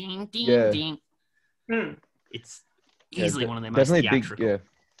 ding, ding, ding, Yeah. ding. It's Yeah, easily one of their most definitely theatrical.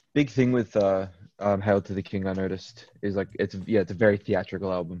 big thing with Hail to the King. I noticed is like it's a very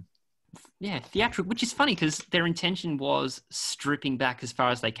theatrical album. Yeah, theatrical, which is funny because their intention was stripping back as far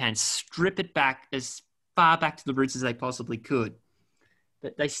as they can, strip it back as far back to the roots as they possibly could.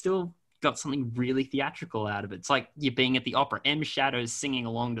 But they still got something really theatrical out of it. It's like you're being at the opera. M. Shadows singing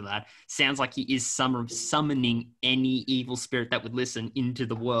along to that. Sounds like he is summoning any evil spirit that would listen into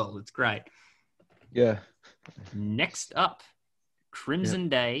the world. It's great. Yeah. Next up, Crimson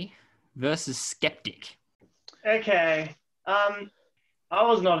Day versus Skeptic. Okay. I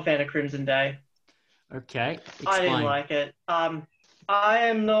was not a fan of Crimson Day. Okay. Explain. I didn't like it. I'm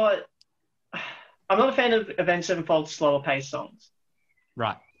not a fan of Avenged Sevenfold's slower paced songs.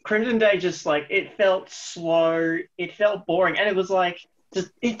 Right. Crimson Day just like it felt slow, it felt boring, and it was like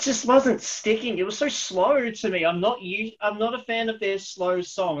it just wasn't sticking. It was so slow to me. I'm not a fan of their slow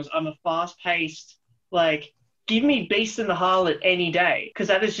songs. I'm a fast paced, like, give me Beast and the Harlot any day, because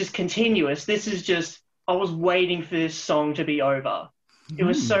that is just continuous. This is just I was waiting for this song to be over. It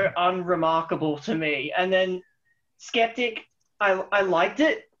was so unremarkable to me. And then Skeptic, I liked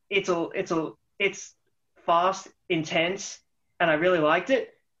it. It's fast, intense, and I really liked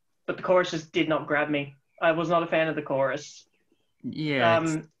it. But the chorus just did not grab me. I was not a fan of the chorus. Yeah,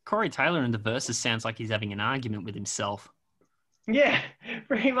 Corey Taylor in the verses sounds like he's having an argument with himself. Yeah,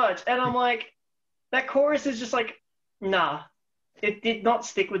 pretty much. And I'm like, that chorus is just like, nah. It did not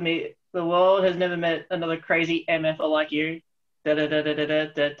stick with me. The world has never met another crazy MFer like you. Da da da da da da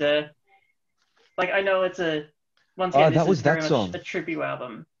da da. Like, I know it's once again, this is very much a tribute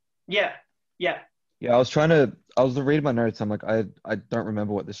album. Yeah. Yeah, I was reading my notes. I'm like, I don't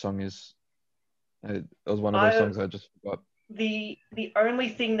remember what this song is. It was one of those songs I just forgot. The only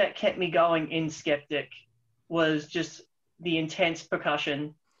thing that kept me going in Skeptic was just the intense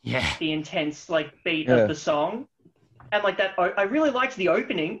percussion. Yeah. The intense like beat of the song. And like that, I really liked the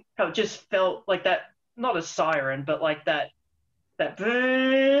opening. How it just felt like that, not a siren, but like that.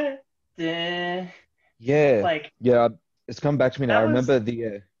 Yeah. Like, yeah, it's come back to me now. I remember was...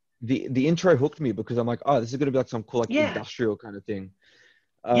 the intro hooked me because I'm like, oh, this is gonna be like some cool like industrial kind of thing.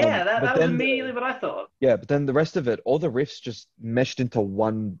 That was immediately what I thought. Yeah, but then the rest of it, all the riffs just meshed into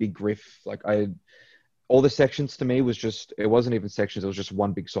one big riff. Like all the sections to me was just, it wasn't even sections, it was just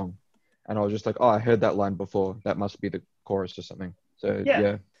one big song. And I was just like, oh, I heard that line before. That must be the chorus or something. So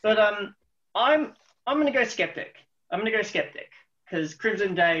yeah. But I'm gonna go Skeptic. Because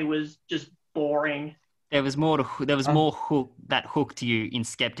Crimson Day was just boring. There was more hook that hooked you in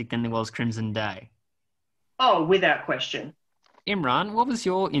Skeptic than there was Crimson Day. Oh, without question. Imran, what was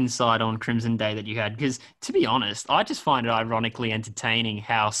your insight on Crimson Day that you had? Because, to be honest, I just find it ironically entertaining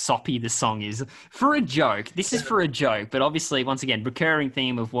how soppy the song is. For a joke. This is for a joke, but obviously, once again, recurring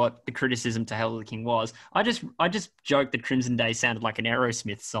theme of what the criticism to Hail to the King was. I just joked that Crimson Day sounded like an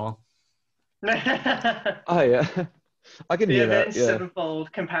Aerosmith song. Oh, yeah. I can hear that. The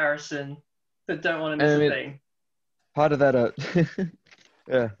Sevenfold comparison that don't want to miss a thing. Part of that,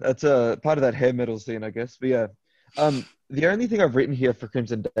 yeah, that's part of that hair metal scene, I guess. But yeah, the only thing I've written here for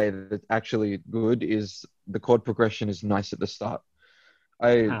Crimson Day that's actually good is the chord progression is nice at the start.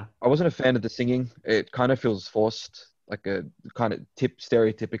 I wasn't a fan of the singing. It kind of feels forced, like a kind of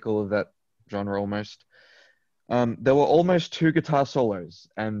stereotypical of that genre almost. There were almost 2 guitar solos,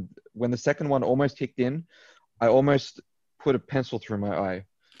 and when the second one almost kicked in, I almost put a pencil through my eye.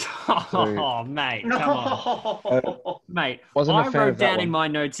 Oh, mate, come on. Mate, I wrote down in my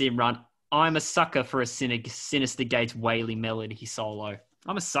notes here, I'm a sucker for a Sinister Gates wailing melody solo.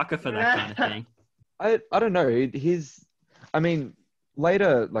 I'm a sucker for that kind of thing. I don't know.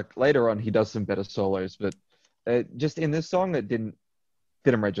 Later on, he does some better solos, but just in this song, it didn't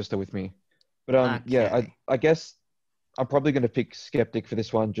register with me. But Okay. Yeah, I guess I'm probably going to pick Skeptic for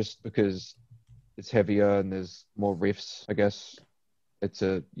this one just because it's heavier and there's more riffs, I guess.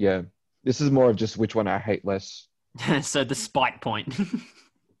 This is more of just which one I hate less. So the spike point.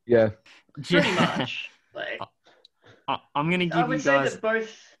 Yeah. Pretty much. Like, I'm going to give you guys... I would say that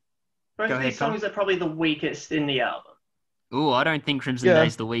both of these songs are probably the weakest in the album. Ooh, I don't think Crimson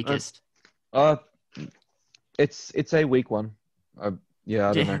Day's the weakest. It's a weak one. I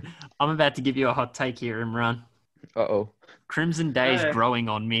don't know. I'm about to give you a hot take here, Imran. Uh-oh. Crimson Day is growing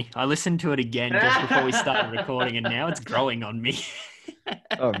on me. I listened to it again just before we started recording, and now it's growing on me.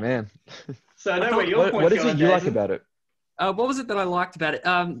 Oh, man. So I know what your point's what is it you Jason. like about it? What was it that I liked about it?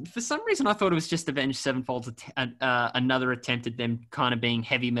 For some reason, I thought it was just Avenged Sevenfold's another attempt at them kind of being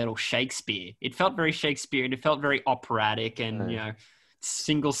heavy metal Shakespeare. It felt very Shakespearean. It felt very operatic, and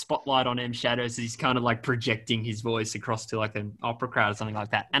single spotlight on M Shadows as he's kind of like projecting his voice across to like an opera crowd or something like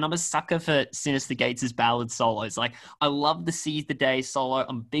that. And I'm a sucker for Sinister Gates' ballad solos. Like, I love the Seize the Day solo.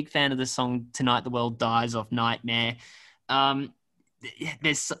 I'm a big fan of the song Tonight the World Dies off Nightmare. I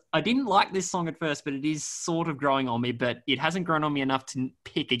didn't like this song at first, but it is sort of growing on me, but it hasn't grown on me enough to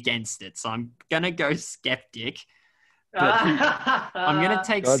pick against it. So I'm going to go Skeptic. But I'm going to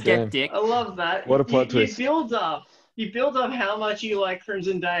take Skeptic. I love that. What a plot twist. You build up how much you like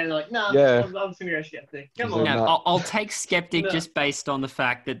Crimson Day, and like, I'm just going to go Skeptic. Come on. No, I'll take Skeptic just based on the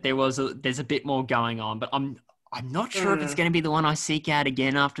fact that there's a bit more going on, but I'm not sure if it's going to be the one I seek out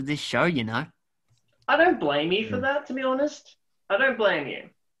again after this show, you know? I don't blame you for that, to be honest. I don't blame you.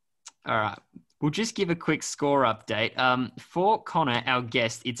 All right. We'll just give a quick score update. For Connor, our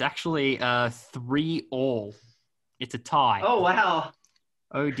guest, it's actually 3-3. It's a tie. Oh, wow.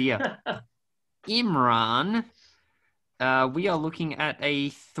 Oh, dear. Imran, we are looking at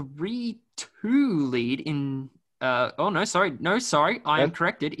a 3-2 lead in... No, sorry. I am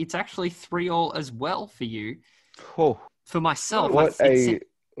corrected. It's actually 3-3 as well for you. Oh. For myself,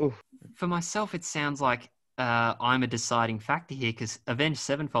 for myself, it sounds like I'm a deciding factor here because Avenged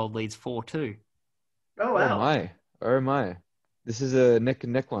Sevenfold leads 4-2. Oh, wow. Oh, my. This is a neck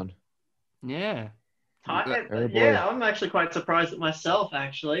and neck one. Yeah. I'm actually quite surprised at myself,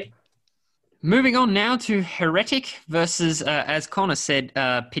 actually. Moving on now to Heretic versus, as Connor said,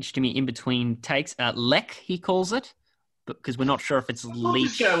 pitched to me in between takes, Lek, he calls it, because we're not sure if it's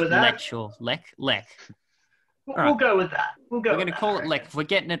Leech, Lech, or Lek. We'll go with that. We're going to call it Lek. If we're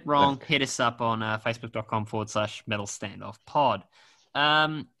getting it wrong, hit us up on facebook.com/Metal Standoff Pod.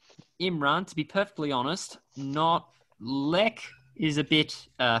 Imran, to be perfectly honest, not Lek is a bit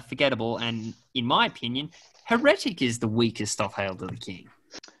forgettable, and in my opinion, Heretic is the weakest of Hail to the King.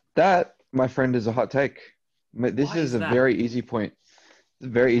 That, my friend, is a hot take. This is a very easy point.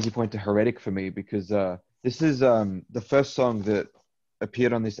 Very easy point to Heretic for me because this is the first song that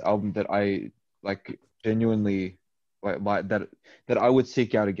appeared on this album that I genuinely like that I would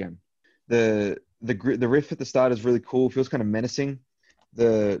seek out again. The riff at the start is really cool. Feels kind of menacing.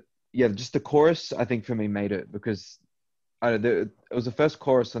 Just the chorus I think for me made it because it was the first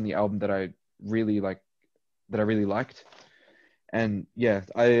chorus on the album that I really liked. And yeah,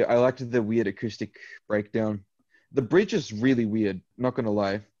 I liked the weird acoustic breakdown. The bridge is really weird, not gonna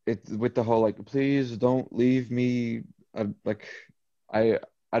lie. It's with the whole please don't leave me. I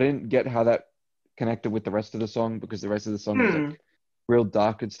didn't get how that connected with the rest of the song because the rest of the song is real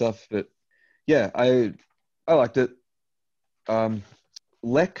dark and stuff. But yeah, I liked it.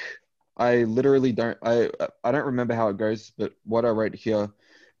 Lek, I literally don't remember how it goes, but what I wrote here,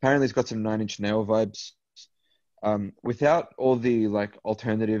 apparently it's got some Nine Inch Nail vibes. Without all the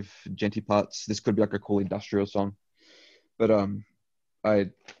alternative genty parts, this could be a cool industrial song. But I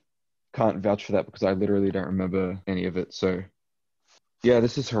can't vouch for that because I literally don't remember any of it. So yeah,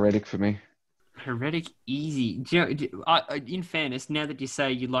 this is Heretic for me. Heretic, easy. Do you know, in fairness, now that you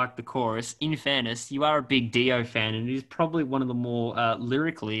say you like the chorus, in fairness, you are a big Dio fan, and it is probably one of the more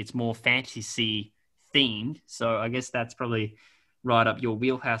lyrically, it's more fantasy themed. So I guess that's probably right up your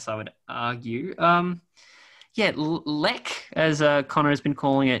wheelhouse, I would argue. Lek, as Connor has been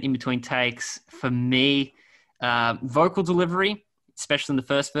calling it in between takes, for me, vocal delivery, especially in the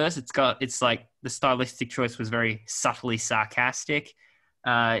first verse, it's like the stylistic choice was very subtly sarcastic.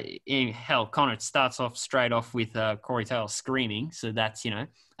 Connor, it starts off straight off with Corey Taylor screaming, so that's, a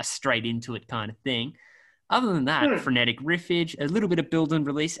straight into it kind of thing. Other than that, frenetic riffage, a little bit of build and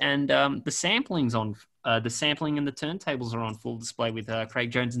release, and the sampling and the turntables are on full display with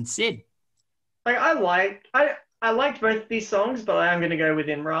Craig Jones and Sid. I liked both these songs, but I am going to go with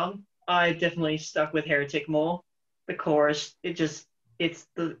Imran. I definitely stuck with Heretic more. The chorus, it's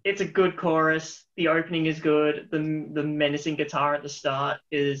a good chorus. The opening is good. The menacing guitar at the start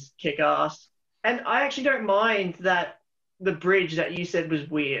is kick-ass. And I actually don't mind that the bridge that you said was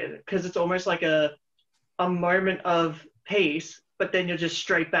weird because it's almost like a moment of peace, but then you're just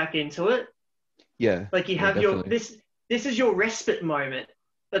straight back into it. Yeah. You have this is your respite moment,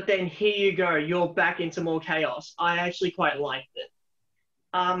 but then here you go, you're back into more chaos. I actually quite liked it.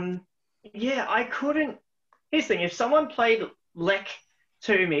 I couldn't. Here's the thing: if someone played Lek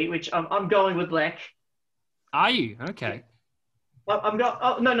to me, which I'm going with Lek. Are you? Okay. I'm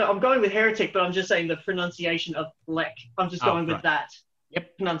going with Heretic, but I'm just saying the pronunciation of Lek. I'm just going with that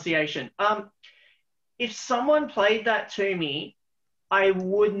pronunciation. If someone played that to me, I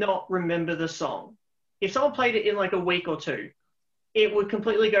would not remember the song. if someone played it in like a week or two, it would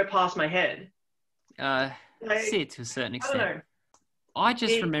completely go past my head. See it to a certain I extent. don't know. I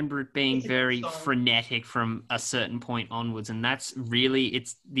just remember it being it's a good very song. frenetic from a certain point onwards, and it's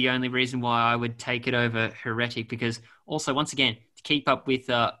the only reason why I would take it over Heretic, because also, once again, to keep up with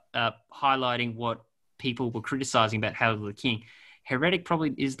highlighting what people were criticizing about Hail to the King, Heretic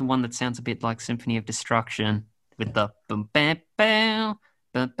probably is the one that sounds a bit like Symphony of Destruction with the bum bam bam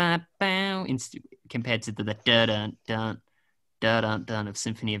bum bam bam compared to the da dun dun da dun dun of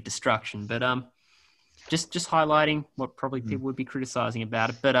Symphony of Destruction. But just highlighting what probably people would be criticizing about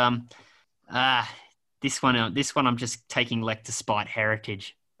it. But this one I'm just taking Lek despite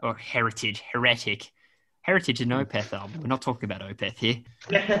Heretic. Heritage and Opeth album. We're not talking about Opeth here.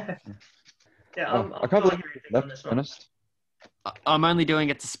 Yeah, I can't believe on this one. honest. I'm only doing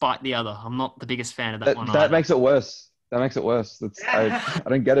it despite the other. I'm not the biggest fan of that one. That makes it worse. That's I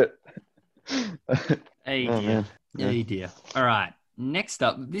don't get it. Hey Oh, dear. man. Yeah. Hey dear. All right. Next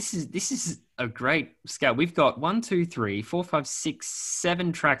up, this is a great scale. We've got 1, 2, 3, 4, 5, 6,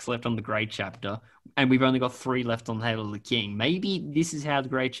 7 tracks left on the Grey Chapter, and we've only got 3 left on Hail to the King. Maybe this is how the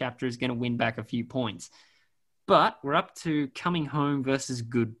Grey Chapter is going to win back a few points. But we're up to Coming Home versus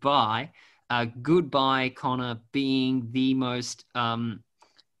Goodbye. Goodbye, Connor, being the most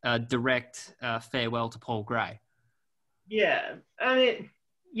direct farewell to Paul Gray. Yeah, I mean,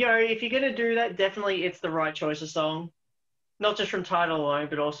 if you're gonna do that, definitely it's the right choice of song. Not just from title alone,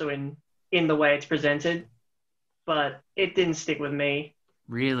 but also in the way it's presented. But it didn't stick with me.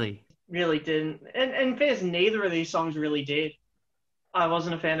 Really? Really didn't. And fairness, neither of these songs really did. I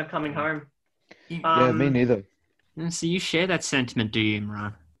wasn't a fan of Coming Home. Yeah, me neither. So you share that sentiment, do you,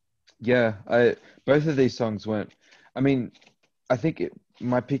 Imran? Yeah, both of these songs weren't. I mean, I think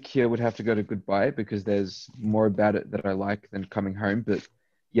my pick here would have to go to Goodbye because there's more about it that I like than Coming Home. But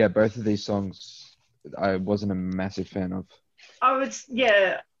yeah, both of these songs I wasn't a massive fan of.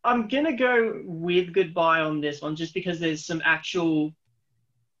 I'm gonna go with Goodbye on this one just because there's some actual.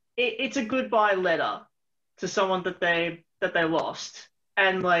 It's a goodbye letter to someone that they lost,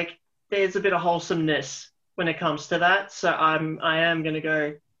 and like there's a bit of wholesomeness when it comes to that. So I am gonna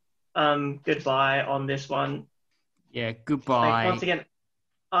go Goodbye on this one. Yeah, Goodbye. Like, once again,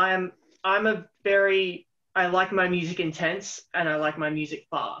 I like my music intense and I like my music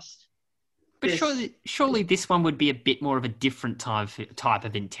fast. But surely this one would be a bit more of a different type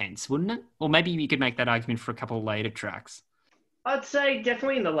of intense, wouldn't it? Or maybe you could make that argument for a couple of later tracks. I'd say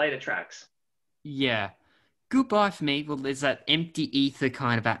definitely in the later tracks. Yeah. Goodbye for me, well, there's that empty ether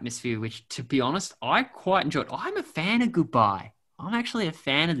kind of atmosphere, which, to be honest, I quite enjoyed. I'm a fan of Goodbye. I'm actually a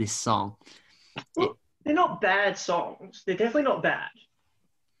fan of this song. Well, they're not bad songs. They're definitely not bad.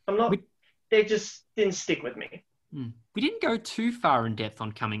 They just didn't stick with me. We didn't go too far in depth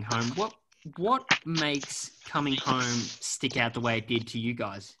on Coming Home. What makes Coming Home stick out the way it did to you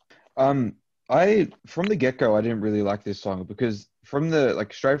guys? From the get-go, I didn't really like this song because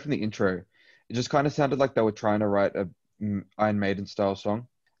straight from the intro, it just kind of sounded like they were trying to write a Iron Maiden style song.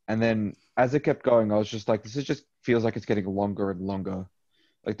 And then as it kept going, I was just like, this just feels like it's getting longer and longer.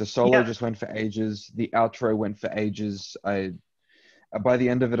 Like the solo just went for ages. The outro went for ages. By the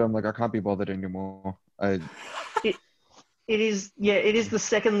end of it, I'm like, I can't be bothered anymore. It is the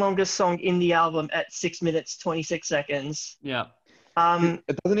second longest song in the album at 6 minutes, 26 seconds. Yeah.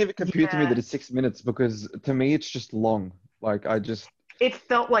 It doesn't even compute to me that it's 6 minutes because to me, it's just long. Like it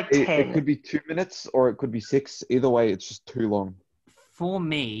felt like 10. It could be 2 minutes or it could be 6. Either way, it's just too long. For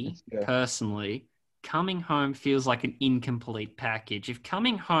me, personally, Coming Home feels like an incomplete package. If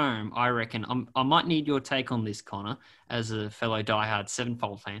Coming Home, I reckon, I might need your take on this, Connor, as a fellow diehard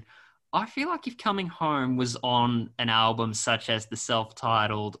Sevenfold fan. I feel like if Coming Home was on an album such as the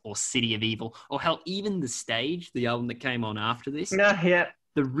self-titled or City of Evil, or hell, even The Stage, the album that came on after this,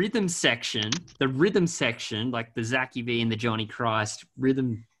 the rhythm section, like the Zachy V and the Johnny Christ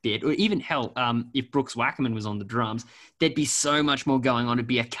rhythm bit, or even hell, if Brooks Wackerman was on the drums, there'd be so much more going on. It'd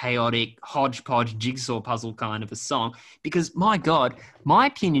be a chaotic hodgepodge jigsaw puzzle kind of a song. Because my God, my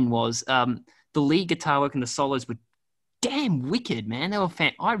opinion was the lead guitar work and the solos were damn wicked, man. They were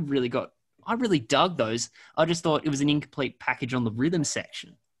I really dug those. I just thought it was an incomplete package on the rhythm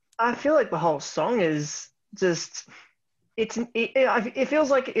section. I feel like the whole song is just it feels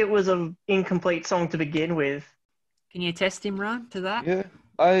like it was an incomplete song to begin with. Can you attest him, Ron, to that? Yeah,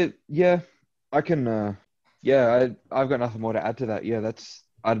 I can. I've got nothing more to add to that. Yeah,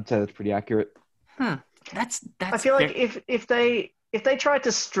 I'd say that's pretty accurate. Huh. That's. I feel like if they tried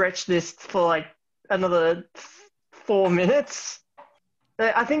to stretch this for like another 4 minutes,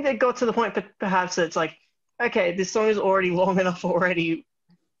 I think they got to the point perhaps that it's like, okay, this song is already long enough already.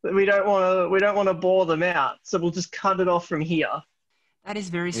 We don't want to bore them out, so we'll just cut it off from here. That is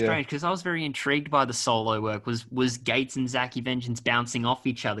very strange because I was very intrigued by the solo work. Was Gates and Zachy Vengeance bouncing off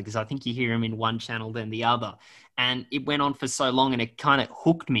each other? Because I think you hear them in one channel then the other, and it went on for so long and it kind of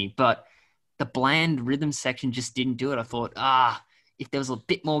hooked me. But the bland rhythm section just didn't do it. I thought, if there was a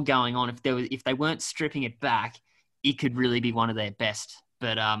bit more going on, if they weren't stripping it back, it could really be one of their best.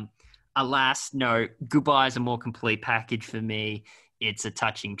 But alas, no. Goodbye is a more complete package for me. It's a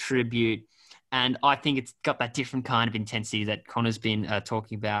touching tribute. And I think it's got that different kind of intensity that Connor's been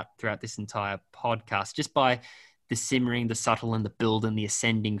talking about throughout this entire podcast, just by the simmering, the subtle, and the build and the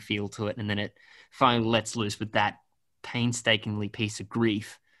ascending feel to it. And then it finally lets loose with that painstakingly piece of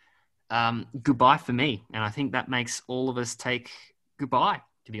grief. Goodbye for me. And I think that makes all of us take goodbye,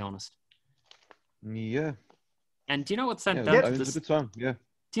 to be honest. Yeah. And do you know what's done It's to a the good song. Yeah.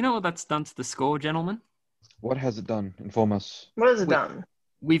 Do you know what that's done to the score, gentlemen? What has it done? Inform us. What has it done?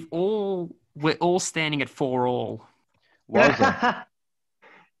 We're all standing at 4-all. Why is that?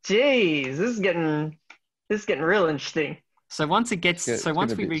 Jeez, this is getting real interesting. So once we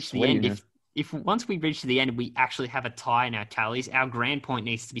reach the end, once we reach the end, we actually have a tie in our tallies. Our grand point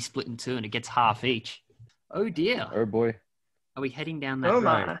needs to be split in two, and it gets half each. Oh dear. Oh boy. Are we heading down that road?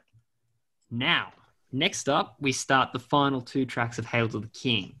 My. Now, next up, we start the final two tracks of Hail to the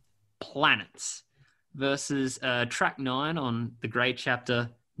King, Planets, versus track 9 on the Grey chapter,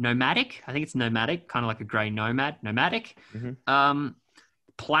 Nomadic. I think it's Nomadic, kind of like a grey nomad. Nomadic. Mm-hmm.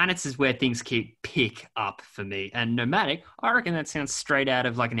 Planets is where things pick up for me. And Nomadic, I reckon that sounds straight out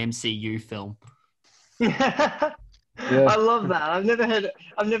of like an MCU film. Yeah. I love that. I've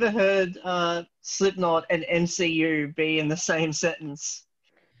never heard Slipknot and MCU be in the same sentence.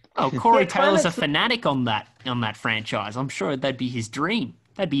 Oh, Corey Taylor's a fanatic on that franchise. I'm sure that'd be his dream.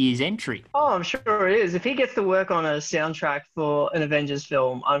 That'd be his entry. Oh, I'm sure it is. If he gets to work on a soundtrack for an Avengers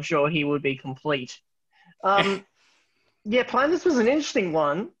film, I'm sure he would be complete. Yeah, Planets was an interesting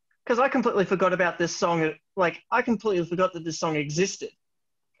one because I completely forgot about this song. Like, I completely forgot that this song existed.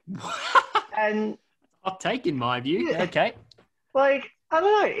 And I'll take in my view. Yeah. Okay. Like, I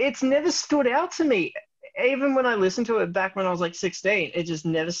don't know. It's never stood out to me. Even when I listened to it back when I was like 16, it just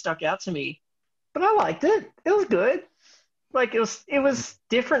never stuck out to me. But I liked it. It was good. Like, it was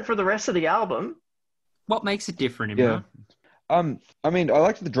different for the rest of the album. What makes it different, Imran? Yeah. I mean, I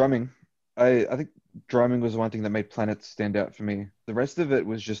liked the drumming. I think drumming was one thing that made Planets stand out for me. The rest of it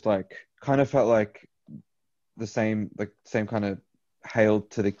was just like, kind of felt like the same kind of Hail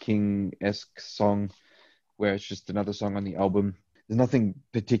to the King-esque song, where it's just another song on the album. There's nothing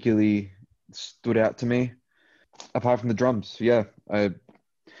particularly stood out to me apart from the drums. Yeah,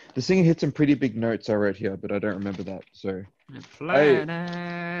 the singer hit some pretty big notes I wrote here, but I don't remember that. So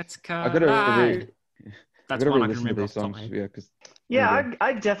Planets collide. That's one I can remember off the top of my head.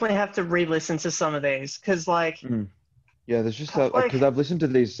 I definitely have to re-listen to some of these because, like, yeah, there's just because I've listened to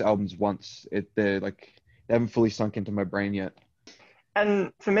these albums once. They haven't fully sunk into my brain yet.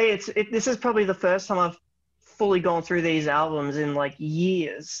 And for me, this is probably the first time I've fully gone through these albums in like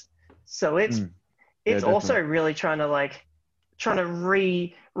years. So it's also really trying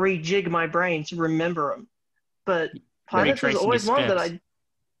to rejig my brain to remember them. But Planets is always one that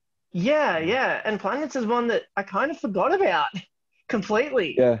and Planets is one that I kind of forgot about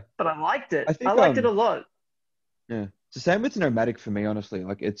completely. Yeah. But I liked it. I liked it a lot. Yeah. It's the same with Nomadic for me, honestly.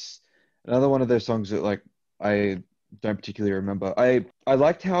 Like, it's another one of those songs that, like, I don't particularly remember. I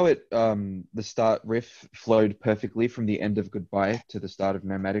liked how the start riff flowed perfectly from the end of Goodbye to the start of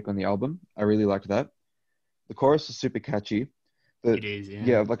Nomadic on the album. I really liked that. The chorus is super catchy. But it is, yeah.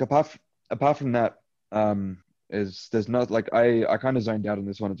 Yeah, like apart from that, there's not, like, I kind of zoned out on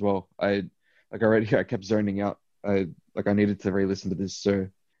this one as well. I kept zoning out. I needed to re-listen to this. So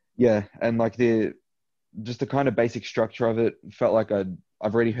yeah, and like the kind of basic structure of it felt like I've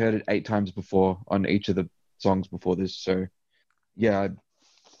already heard it 8 times before on each of the songs before this. So yeah,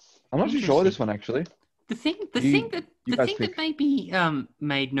 I'm not too sure of this one actually. The thing that maybe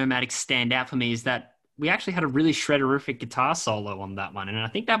made Nomadic stand out for me is that we actually had a really shredderific guitar solo on that one, and I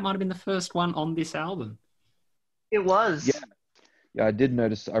think that might have been the first one on this album. It was. Yeah, I did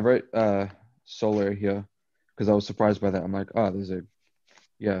notice. I wrote solo here because I was surprised by that. I'm like, I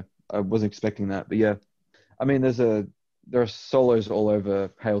wasn't expecting that, but yeah, I mean, there are solos all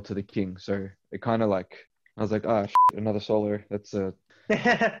over Hail to the King, so it kind of like, I was like, another solo. That's that's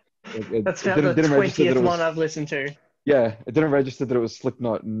about the 20th one I've listened to. Yeah, it didn't register that it was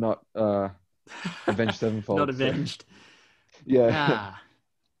Slipknot, not Avenged Sevenfold. Not Avenged. So, yeah.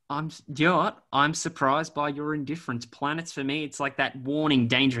 You know what? I'm surprised by your indifference. Planets for me, it's like that warning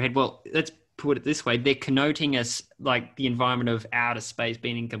danger ahead. Well, let's put it this way, they're connoting us like the environment of outer space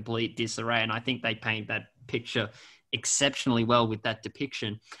being in complete disarray. And I think they paint that picture exceptionally well with that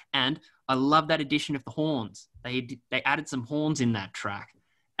depiction. And I love that addition of the horns. They added some horns in that track.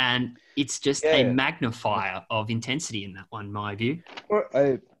 And it's just a magnifier of intensity in that one, in my view.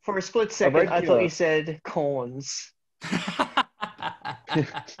 For a split second, I thought you said corns. I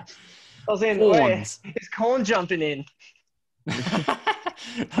was saying, wait, is corn jumping in?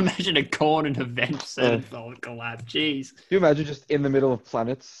 Imagine a corn and Avenged Sevenfold collab. Jeez. Can you imagine just in the middle of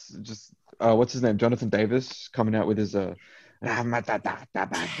planets, just what's his name, Jonathan Davis, coming out with his Jeez,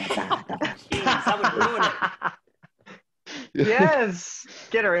 that would ruin it. Yes,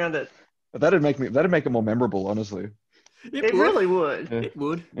 get around it. That'd make it more memorable, honestly. It really would. Yeah. It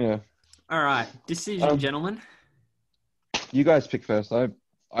would. Yeah. All right, decision, gentlemen. You guys pick first. I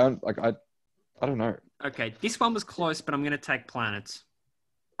don't know. Okay, this one was close, but I'm going to take planets.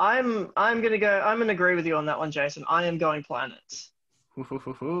 I'm gonna agree with you on that one, Jason. I am going planets.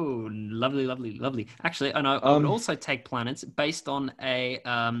 Ooh, lovely, lovely, lovely. Actually, I know I would also take planets based on a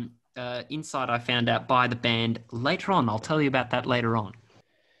insight I found out by the band later on. I'll tell you about that later on.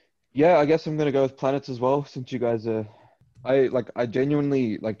 Yeah, I guess I'm gonna go with planets as well, since you guys are. I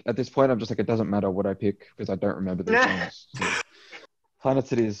genuinely at this point I'm just like, it doesn't matter what I pick because I don't remember these songs. So,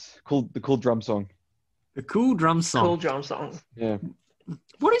 planets it is. The cool drum song. The cool drum song. Cool drum song. Yeah.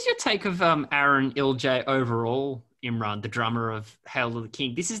 What is your take of Aaron Ilj overall, Imran, the drummer of Hail to the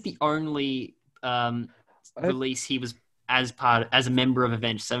King? This is the only release he was as a member of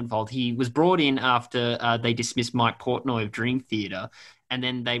Avenged Sevenfold. He was brought in after they dismissed Mike Portnoy of Dream Theater, and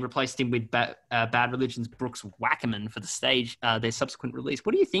then they replaced him with Bad Religion's Brooks Wackerman for the stage, their subsequent release.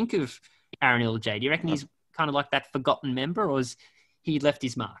 What do you think of Aaron Ilj? Do you reckon he's kind of like that forgotten member, or has he left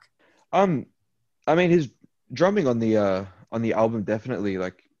his mark? I mean, his drumming on the album definitely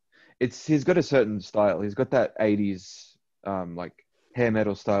he's got a certain style. He's got that 80s hair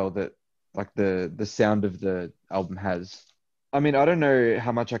metal style that the sound of the album has. I mean, I don't know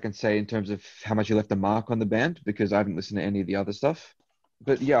how much I can say in terms of how much he left a mark on the band because I haven't listened to any of the other stuff.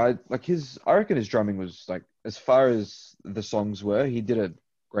 But yeah, I reckon his drumming was as far as the songs were, he did a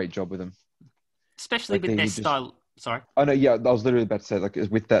great job with them. Especially with their style. Sorry. Oh no, yeah, I was literally about to say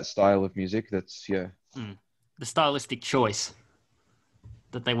with that style of music, that's the stylistic choice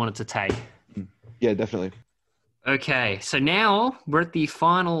that they wanted to take. Yeah, definitely. Okay, so now we're at the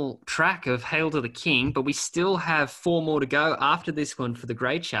final track of Hail to the King, but we still have 4 more to go after this one for the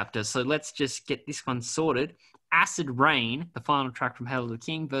Grey chapter. So let's just get this one sorted. Acid Rain, the final track from Hail to the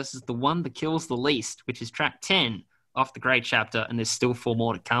King, versus the one that kills the least, which is track 10 off the Grey chapter, and there's still 4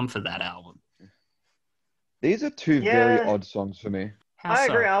 more to come for that album. These are 2 very odd songs for me. I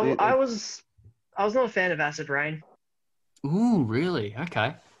agree. I was not a fan of Acid Rain. Ooh, really?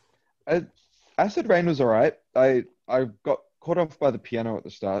 Okay. Acid Rain was all right. I got caught off by the piano at the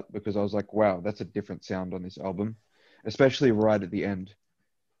start because I was like, wow, that's a different sound on this album, especially right at the end.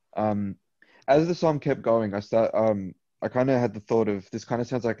 As the song kept going, I kind of had the thought of, this kind of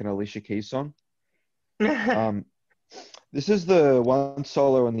sounds like an Alicia Keys song. This is the one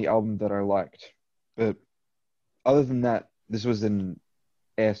solo on the album that I liked. But other than that, this was an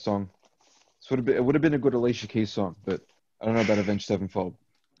Air song. It would have been a good Alicia Keys song, but I don't know about Avenged Sevenfold.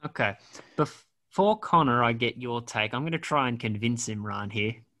 Okay. Before Connor, I get your take. I'm going to try and convince Imran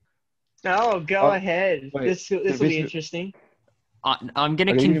here. Oh, go ahead. Wait, this will be interesting. I'm going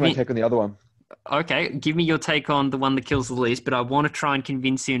to give you my take on the other one. Okay, give me your take on the one that kills the least, but I want to try and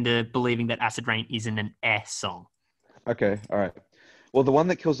convince you into believing that Acid Rain isn't an Air song. Okay, all right. Well, the one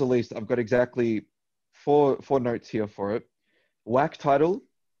that kills the least, I've got exactly four notes here for it. Whack title,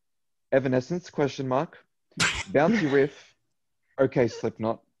 Evanescence, ? Bouncy riff, okay,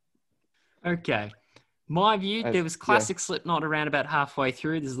 Slipknot. Okay. My view, there was classic Slipknot around about halfway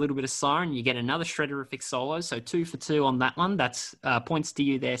through. There's a little bit of Siren. You get another shredderific solo, so 2 for 2 on that one. That's points to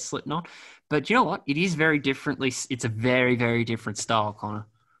you there, Slipknot. But you know what? It is very differently. It's a very, very different style, Connor.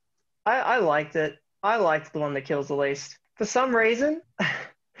 I liked it. I liked the one that kills the least. For some reason,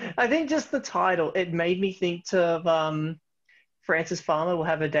 I think just the title, it made me think of Frances Farmer will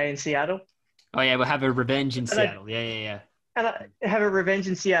have a day in Seattle. Oh, yeah, we'll have a revenge in Seattle. Yeah. And I have a revenge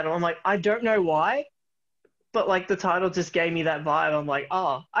in Seattle. I'm like, I don't know why, but the title just gave me that vibe. I'm like,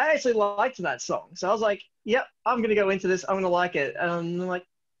 I actually liked that song. So I was like, yep, I'm going to go into this. I'm going to like it. And I'm like,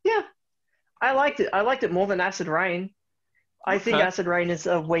 yeah, I liked it. I liked it more than Acid Rain. I think Acid Rain is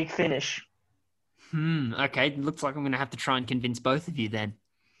a weak finish. Okay. Looks like I'm going to have to try and convince both of you then.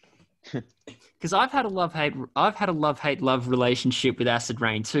 Because I've had a love-hate relationship with Acid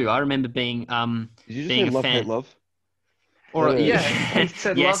Rain too. I remember being Did you just being say a love, fan. hate, love? Or Yeah. He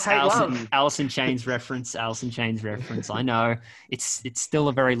said yes, love, hate, love. Alice in Chains reference. Alice in Chains reference. I know it's still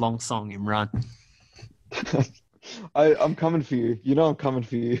a very long song, Imran. I'm coming for you. You know I'm coming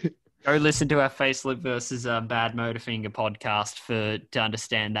for you. Go listen to our Facelift versus Bad Motorfinger podcast to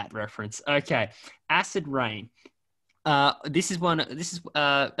understand that reference. Okay, Acid Rain. This is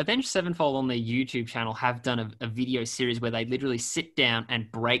Avenged Sevenfold on their YouTube channel have done a video series where they literally sit down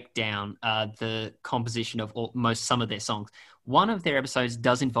and break down the composition of some of their songs. One of their episodes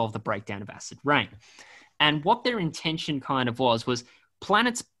does involve the breakdown of Acid Rain, and what their intention kind of was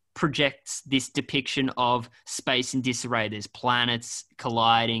Planets projects this depiction of space in disarray. There's planets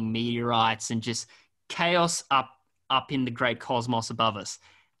colliding, meteorites, and just chaos up in the great cosmos above us.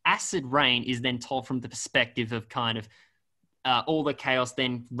 Acid Rain is then told from the perspective of kind of all the chaos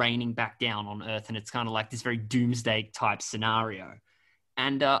then raining back down on Earth, and it's kind of like this very doomsday type scenario.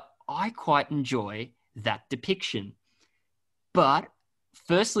 And I quite enjoy that depiction. But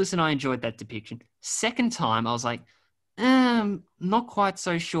first listen, I enjoyed that depiction. Second time, I was like, not quite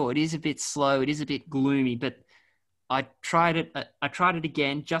so sure. It is a bit slow. It is a bit gloomy, but I tried it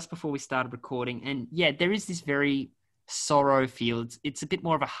again just before we started recording. And yeah, there is this very sorrow feel. It's a bit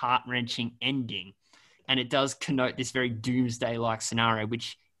more of a heart-wrenching ending. And it does connote this very doomsday-like scenario,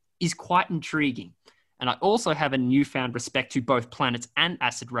 which is quite intriguing. And I also have a newfound respect to both Planets and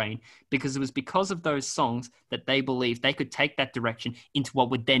Acid Rain, because it was because of those songs that they believed they could take that direction into what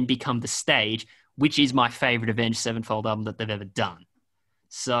would then become The Stage, which is my favorite Avenged Sevenfold album that they've ever done.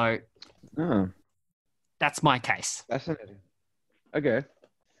 So that's my case. Fascinating. Okay.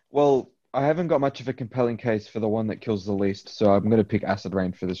 Well, I haven't got much of a compelling case for the one that kills the least, so I'm going to pick Acid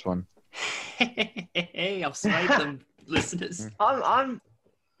Rain for this one. Hey, I've swayed them, listeners.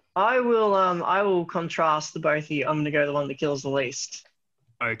 I will contrast the both of you. I'm going to go the one that kills the least.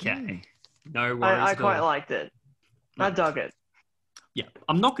 Okay. No worries. I at quite all. liked it. I dug it. Yeah,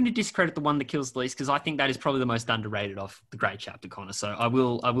 I'm not going to discredit the one that kills the least, because I think that is probably the most underrated of the great chapter, Connor. So I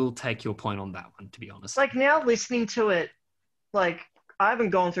will take your point on that one, to be honest. Like, now listening to it, like, I haven't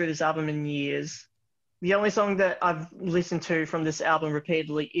gone through this album in years. The only song that I've listened to from this album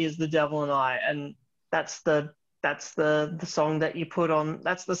repeatedly is "The Devil and I," and that's the song that you put on.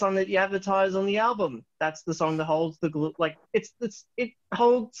 That's the song that you advertise on the album. That's the song that holds the glue. Like, it's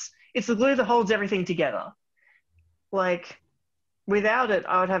the glue that holds everything together. Like, without it,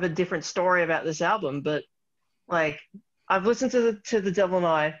 I would have a different story about this album. But like, I've listened to the Devil and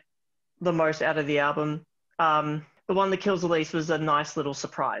I the most out of the album. The one that kills the least was a nice little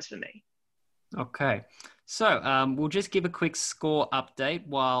surprise for me. Okay, so we'll just give a quick score update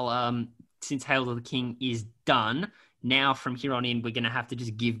while since Hail to the King is done. Now from here on in, we're going to have to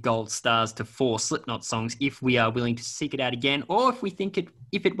just give gold stars to 4 Slipknot songs if we are willing to seek it out again, or if we think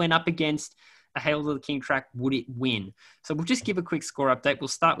if it went up against a Hail to the King track, would it win? So we'll just give a quick score update. We'll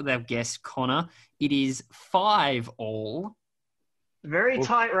start with our guest, Connor. It is 5-all. Very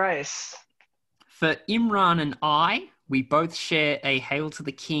tight race. For Imran and I, we both share a Hail to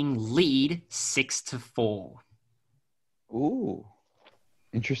the King lead, 6-4. Ooh.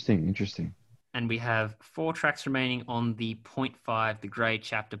 Interesting. And we have 4 tracks remaining on the 0.5, the Grey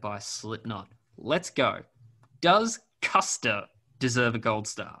Chapter by Slipknot. Let's go. Does Custer deserve a gold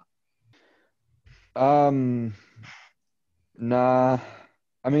star? Nah.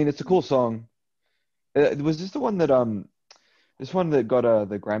 I mean, it's a cool song. Was this the one that this one that got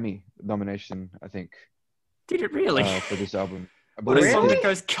the Grammy nomination, I think. Did it really? For this album. I What, a believe. song that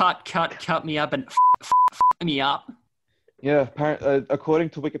goes cut me up and me up? Yeah, according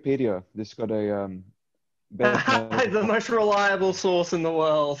to Wikipedia, this got a The most reliable source in the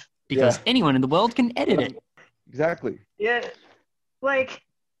world. Because anyone in the world can edit it. Exactly. Yeah, like,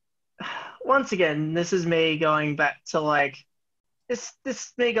 once again, this is me going back to, like, this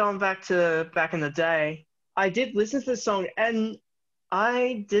is me going back to back in the day. I did listen to this song and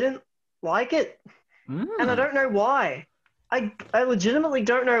I didn't like it. And I don't know why. I legitimately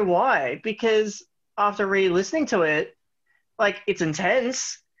don't know why, because after re-listening to it, like, it's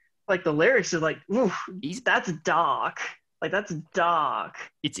intense. Like, the lyrics are like, ooh, that's dark. Like, that's dark.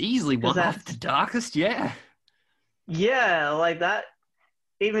 It's easily one of the darkest, yeah. Yeah, like that.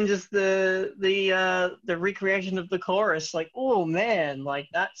 Even just the recreation of the chorus, like, oh man, like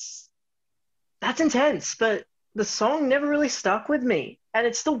that's intense. But the song never really stuck with me, and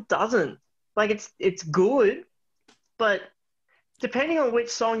it still doesn't. Like, it's good, but depending on which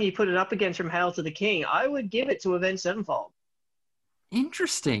song you put it up against from Hail to the King, I would give it to Avenged Sevenfold.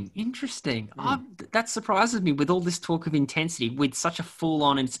 Interesting. That surprises me with all this talk of intensity, with such a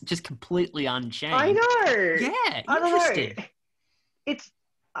full-on and just completely unchanged. I know. Yeah, I don't interesting. know.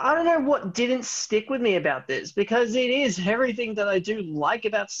 I don't know what didn't stick with me about this, because it is everything that I do like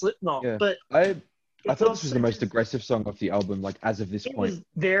about Slipknot, Yeah. but I it's thought this was also the most just, aggressive song off the album, like as of this it point. was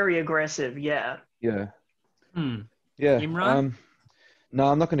very aggressive, yeah. Yeah. Hmm. Yeah. Imran? No,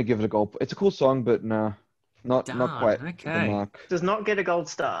 I'm not going to give it a gold. It's a cool song, but no, not quite Darn, the okay. mark. Does not get a gold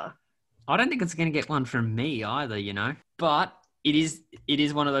star. I don't think it's going to get one from me either, you know. But it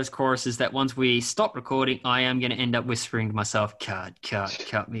is one of those choruses that once we stop recording, I am going to end up whispering to myself,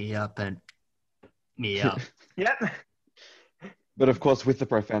 cut me up and me up. Yep. But of course, with the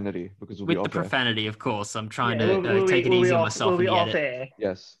profanity, because we'll be With the off air. profanity, of course. I'm trying Yeah, to take it easy on myself we'll be in the off edit. air.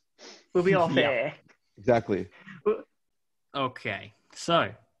 Yes, We'll be off Yeah. air. exactly. Okay,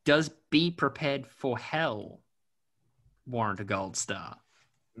 so does Be Prepared for Hell warrant a gold star?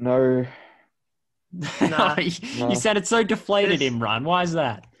 No, Nah. You sounded so deflated, This- Imran. Why is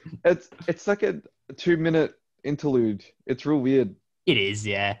that? it's like a 2-minute interlude. It's real weird. It is,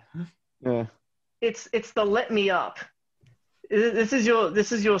 yeah. Yeah. It's the let me up. This is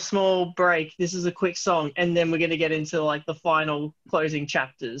your small break. This is a quick song, and then we're gonna get into like the final closing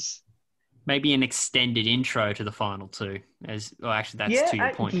chapters. Maybe an extended intro to the final two. Actually, that's to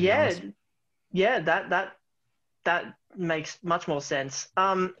your point. To be honest. Yeah, that makes much more sense.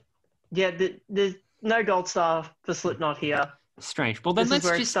 There's no gold star for Slipknot here. Strange. Well, then This is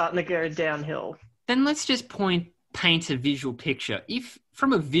where let's it's starting to go downhill. just paint a visual picture. If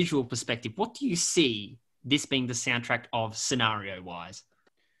from a visual perspective, what do you see this being the soundtrack of scenario-wise?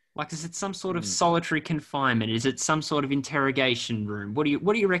 Like, is it some sort of solitary confinement? Is it some sort of interrogation room? What do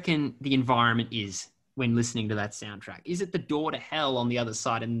you reckon the environment is when listening to that soundtrack? Is it the door to hell on the other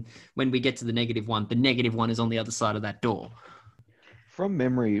side? And when we get to the negative one is on the other side of that door. From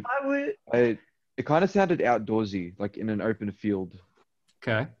memory, it kind of sounded outdoorsy, like in an open field.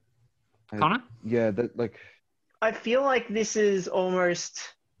 Okay. Connor? Yeah, that like. I feel like this is almost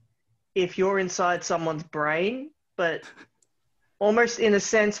if you're inside someone's brain, but almost in a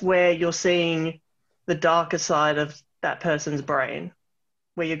sense where you're seeing the darker side of that person's brain,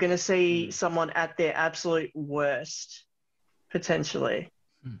 where you're going to see someone at their absolute worst, potentially.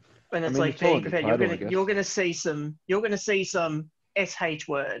 When it's like being prepared, you're going to see some SH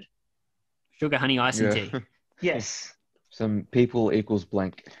word. Sugar, honey, ice, and tea. Yes. Some people equals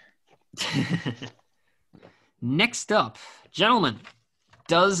blank. Next up, gentlemen,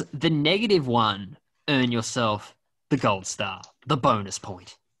 does the negative one earn yourself the gold star, the bonus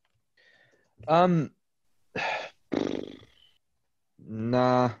point?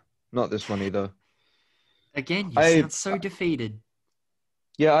 Nah, not this one either. Again, you sound so defeated.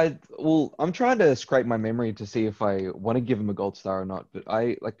 Yeah, I'm trying to scrape my memory to see if I want to give him a gold star or not. But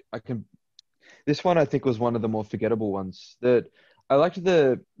I can. This one I think was one of the more forgettable ones. That I liked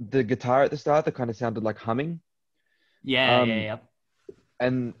the guitar at the start that kind of sounded like humming. Yeah.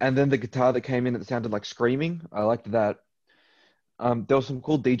 And then the guitar that came in that sounded like screaming. I liked that. There was some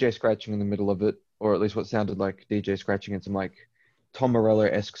cool DJ scratching in the middle of it, or at least what sounded like DJ scratching and some like Tom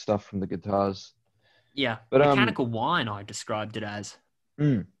Morello-esque stuff from the guitars. Yeah, but mechanical whine I described it as.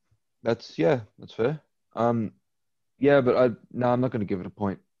 That's fair. Yeah, but I'm not going to give it a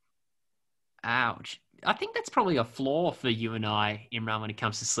point. Ouch. I think that's probably a flaw for you and I, Imran, when it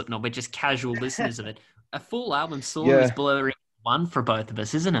comes to Slipknot. We're just casual listeners of it. A full album solo is blurring one for both of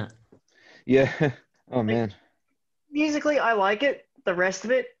us, isn't it? Yeah. Oh, man. Musically, I like it. The rest of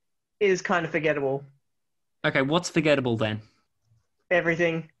it is kind of forgettable. Okay, what's forgettable then?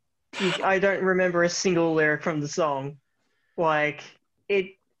 Everything. I don't remember a single lyric from the song. Like,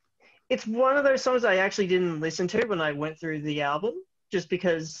 it's one of those songs I actually didn't listen to when I went through the album, just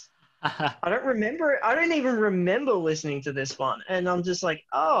because I don't even remember listening to this one. And I'm just like,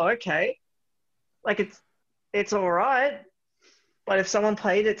 oh, okay. Like, it's all right. But if someone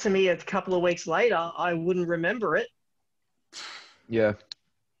played it to me a couple of weeks later, I wouldn't remember it. Yeah.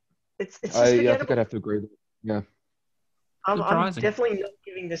 It's just I forgettable. think I'd have to agree with it. Yeah. I'm definitely not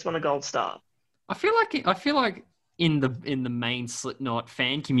giving this one a gold star. I feel like in the main Slipknot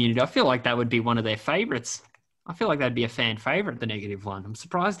fan community, I feel like that would be one of their favorites. I feel like that'd be a fan favorite, the negative one. I'm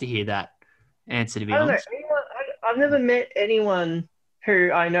surprised to hear that answer, to be honest. I've never met anyone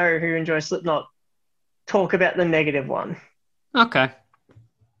who I know who enjoys Slipknot talk about the negative one. Okay.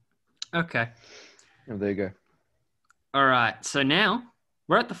 Oh, there you go. All right. So now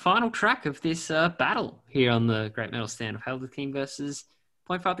we're at the final track of this battle here on the Great Metal Stand of Hail the King versus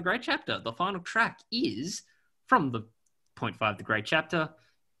Point 5 The Great Chapter. The final track is from the Point 5 The Great Chapter,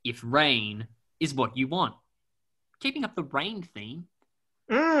 If Rain Is What You Want. Keeping up the rain theme.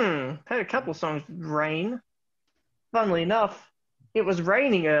 Had a couple songs with rain. Funnily enough, it was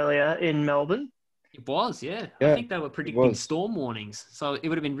raining earlier in Melbourne. It was, yeah. I Yeah, think they were it predicting was. storm warnings. So it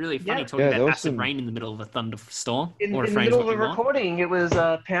would have been really funny Yeah. talking Yeah, there about was acid some. rain in the middle of a thunderstorm. In Or the if rain is middle of what a you want. recording, it was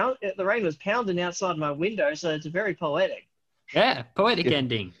the rain was pounding outside my window, so it's very poetic. Yeah, poetic If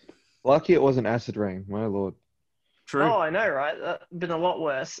ending. lucky it wasn't acid rain, my lord. True. Oh, I know, right? Been a lot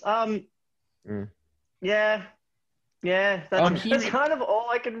worse. Mm. Yeah, yeah. I'm That's hearing. kind of all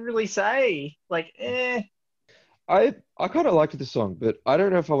I can really say. Like, I kind of liked the song, but I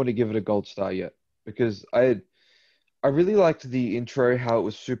don't know if I want to give it a gold star yet because I really liked the intro, how it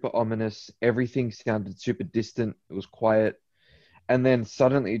was super ominous. Everything sounded super distant. It was quiet, and then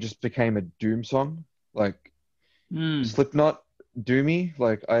suddenly it just became a doom song, like Hmm. Slipknot, doomy.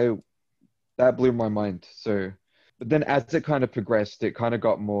 Like I that blew my mind. So, but then as it kind of progressed, it kind of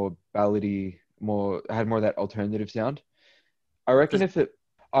got more ballady, more had more of that alternative sound. I reckon Does- if it,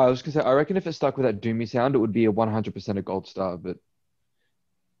 I was gonna say, I reckon if it stuck with that doomy sound, it would be a 100% a gold star. But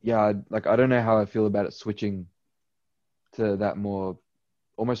yeah, like I don't know how I feel about it switching to that more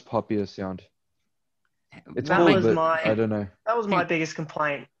almost poppier sound. It's that cool, Wait, was but I my don't know. that was my hang, biggest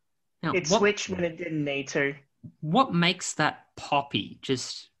complaint. now, It switched when it didn't need to. what makes that poppy?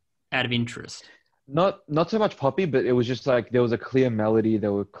 Just out of interest. Not so much poppy, but it was just like there was a clear melody.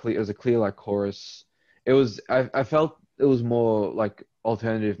 There were clear. It was a clear like chorus. It was. I felt it was more like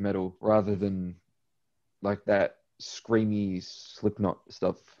alternative metal rather than like that screamy Slipknot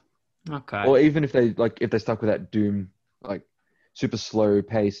stuff. Okay. Or even if they stuck with that doom like super slow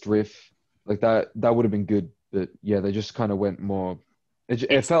paced riff like that would have been good. But yeah, they just kind of went more. It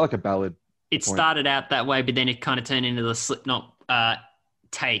It's felt like a ballad. it Point. started out that way, but then it kind of turned into the Slipknot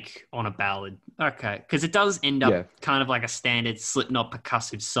take on a ballad. Okay, because it does end Yeah, up kind of like a standard Slipknot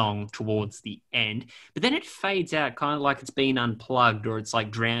percussive song towards the end, but then it fades out, kind of like it's been unplugged or it's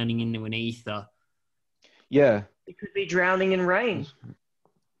like drowning into an ether. yeah, It could be drowning in rain.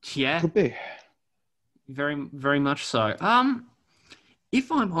 Yeah, could be. very, very much so. If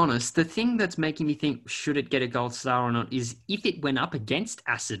I'm honest, the thing that's making me think should it get a gold star or not is if it went up against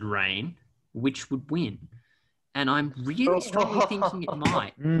Acid Rain, which would win? And I'm really strongly thinking it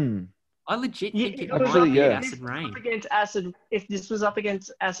might. Hmm. I legit think If it it was Actually, might up, beat yeah. if this Acid was up Rain. against acid, if this was up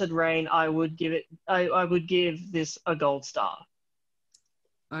against acid rain, I would give it. I would give this a gold star.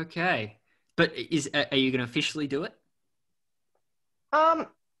 Okay, but are you going to officially do it? Um,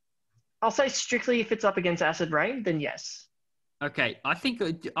 I'll say strictly if it's up against acid rain, then yes. Okay,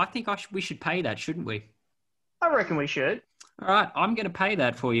 we should pay that, shouldn't we? I reckon we should. All right, I'm going to pay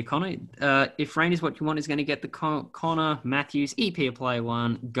that for you, Connor. If Rain is what you want, is going to get the Connor Matthews EP of Play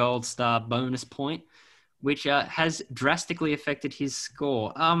 1 gold star bonus point, which has drastically affected his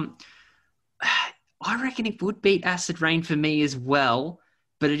score. I reckon it would beat Acid Rain for me as well,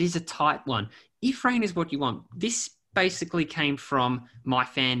 but it is a tight one. If Rain is what you want, this basically came from my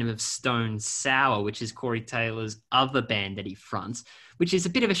fandom of Stone Sour, which is Corey Taylor's other band that he fronts, which is a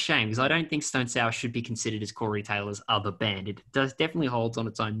bit of a shame because I don't think Stone Sour should be considered as Corey Taylor's other band. It does definitely holds on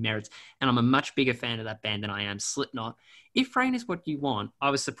its own merits, and I'm a much bigger fan of that band than I am Slipknot. If Rain is what you want, I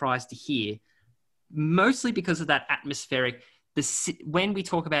was surprised to hear, mostly because of that atmospheric. When we've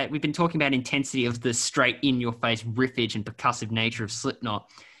been talking about intensity of the straight in your face riffage and percussive nature of Slipknot.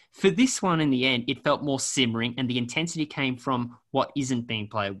 For this one, in the end, it felt more simmering, and the intensity came from what isn't being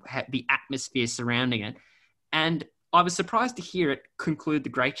played, the atmosphere surrounding it. And I was surprised to hear it conclude the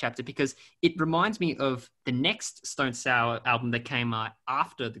Great Chapter because it reminds me of the next Stone Sour album that came out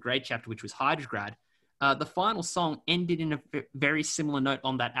after the Great Chapter, which was Hydrograd. The final song ended in a very similar note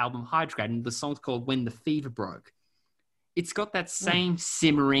on that album, Hydrograd, and the song's called When the Fever Broke. It's got that same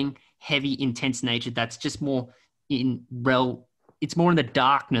simmering, heavy, intense nature that's just more it's more in the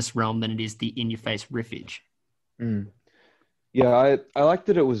darkness realm than it is the in-your-face riffage. Mm. Yeah, I liked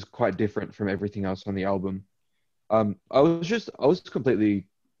that it was quite different from everything else on the album. I was completely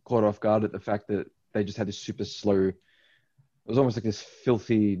caught off guard at the fact that they just had this super slow. It was almost like this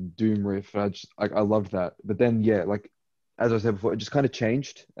filthy doom riff. I loved that. But then yeah, like as I said before, it just kind of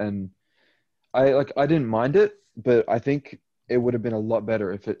changed, and I didn't mind it, but I think it would have been a lot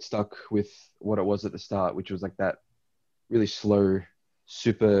better if it stuck with what it was at the start, which was like that really slow,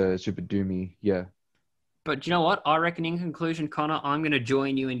 super doomy. Yeah. But you know what? I reckon in conclusion, Connor, I'm going to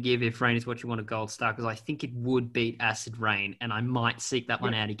join you and give If Rain Is What You Want a gold star because I think it would beat Acid Rain, and I might seek that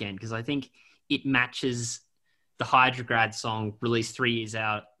one out again because I think it matches the Hydrograd song released 3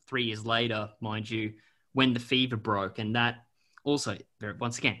 years later, mind you, When the Fever Broke. And that also,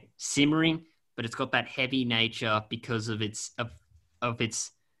 once again, simmering, but it's got that heavy nature because of its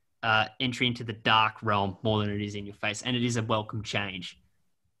entry into the dark realm more than it is in your face. And it is a welcome change.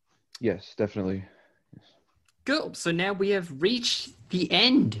 Yes, definitely. Cool. So now we have reached the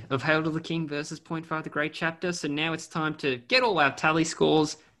end of Hail to the King versus Point Five, the Great Chapter. So now it's time to get all our tally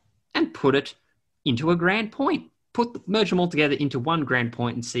scores and put it into a grand point. Merge them all together into one grand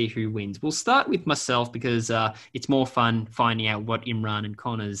point and see who wins. We'll start with myself because it's more fun finding out what Imran and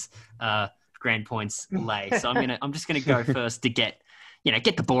Connor's grand points lay. So I'm just gonna go first to get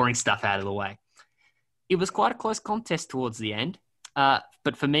the boring stuff out of the way. It was quite a close contest towards the end.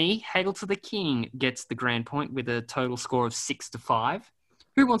 But for me, Hail to the King gets the grand point with a total score of 6-5.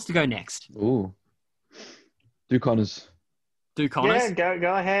 Who wants to go next? Ooh. Do Connors. Do Connors? Yeah,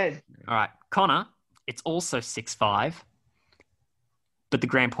 go ahead. All right. Connor, it's also 6-5. But the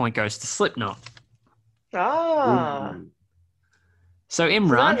grand point goes to Slipknot. Ah. Ooh. So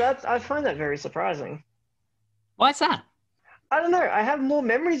Imran. I find that very surprising. Why is that? I don't know. I have more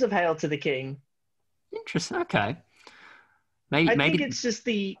memories of Hail to the King. Interesting. Okay. I think it's just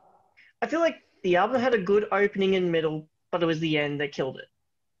I feel like the album had a good opening and middle, but it was the end that killed it,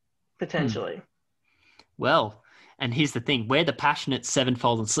 potentially. Well, and here's the thing. We're the passionate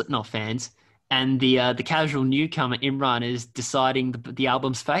Sevenfold and Slipknot fans, and the casual newcomer Imran is deciding the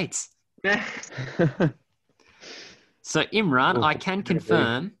album's fates. So Imran, I can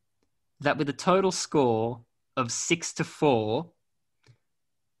confirm that with a total score of 6-4,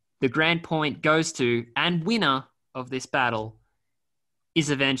 the grand point goes to, and winner of this battle, is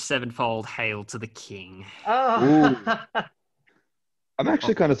Avenged Sevenfold, Hail to the King. Oh. I'm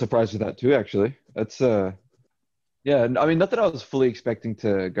actually kind of surprised with that too, actually. That's yeah, I mean, not that I was fully expecting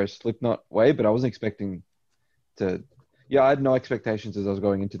to go Slipknot way, but I wasn't expecting to. Yeah, I had no expectations as I was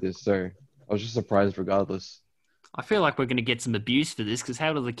going into this, so I was just surprised regardless. I feel like we're going to get some abuse for this because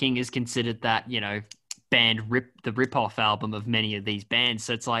Hail to the King is considered that, the rip-off album of many of these bands.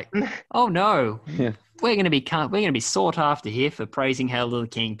 So it's like, oh no, Yeah. we're going to be sought after here for praising Hail to the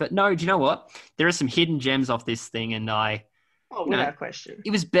King. But no, do you know what? There are some hidden gems off this thing, and Without question.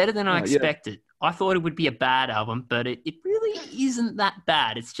 it was better than I Yeah. expected. I thought it would be a bad album, but it really isn't that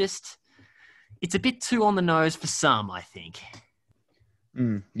bad. It's a bit too on the nose for some, I think.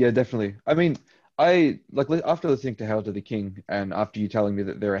 Yeah, definitely. I mean, I after listening to Hail to the King, and after you telling me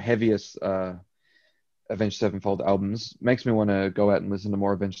that they're a heaviest Avenged Sevenfold albums, makes me want to go out and listen to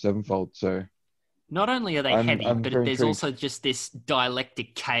more Avenged Sevenfold. So Not only are they I'm heavy, but very there's intrigued. also just this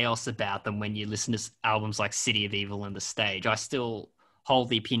dialectic chaos about them when you listen to albums like City of Evil and The Stage. I still hold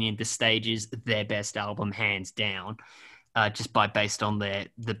the opinion The Stage is their best album, hands down, just based on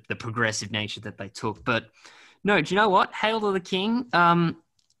the progressive nature that they took. But no, do you know what? Hail to the King,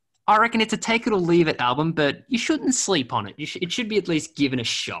 I reckon it's a take it or leave it album, but you shouldn't sleep on it. It should be at least given a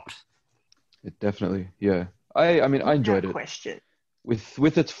shot. It definitely, yeah. I mean, I enjoyed it. Question.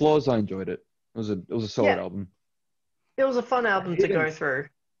 With its flaws, I enjoyed it. It was a solid album. It was a fun album to go through.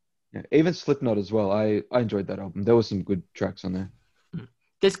 Yeah, even Slipknot as well. I enjoyed that album. There were some good tracks on there.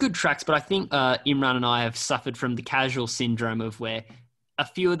 There's good tracks, but I think Imran and I have suffered from the casual syndrome of where a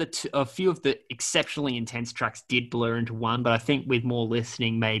few of the exceptionally intense tracks did blur into one, but I think with more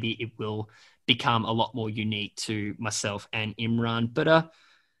listening, maybe it will become a lot more unique to myself and Imran. But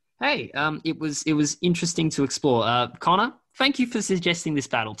hey, it was interesting to explore. Connor, thank you for suggesting this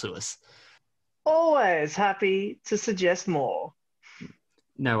battle to us. Always happy to suggest more.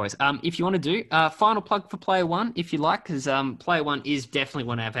 No worries. If you want to do final plug for Player One, if you like, because Player One is definitely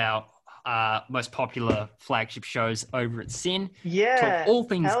one of our most popular flagship shows over at SYN. Yeah. Talk all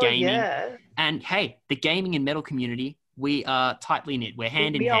things gaming. Yeah. And hey, the gaming and metal community, we are tightly knit. We're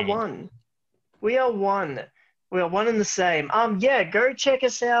hand in We hand. are one. We are one. We are one and the same. Yeah, go check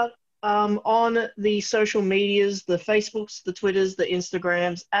us out on the social medias, the Facebooks, the Twitters, the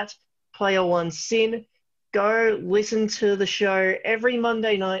Instagrams at Player One SYN. Go listen to the show every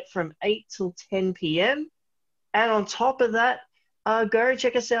Monday night from 8 till 10 p.m. And on top of that, go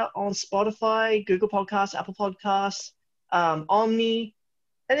check us out on Spotify, Google Podcasts, Apple Podcasts, Omni,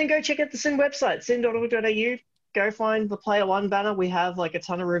 and then go check out the SYN website, syn.org.au. Go find the Player One banner. We have like a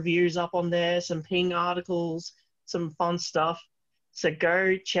ton of reviews up on there, some ping articles, some fun stuff. So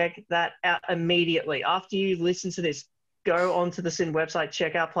go check that out immediately. After you listen to this, go onto the SYN website,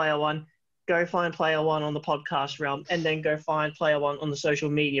 check out Player One, go find Player One on the podcast realm, and then go find Player One on the social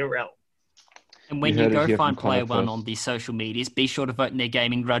media realm. And when You you heard it go here find from Connor Player One first. on the social medias, be sure to vote in their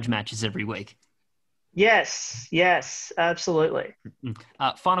gaming grudge matches every week. Yes, absolutely.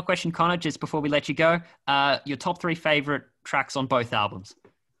 Final question, Connor, just before we let you go. Your top 3 favorite tracks on both albums.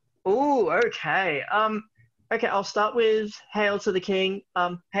 Ooh, okay. Okay, I'll start with Hail to the King.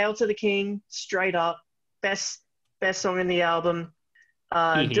 Hail to the King, straight up, best song in the album.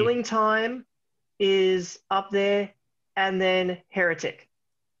 Doing Time is up there, and then Heretic.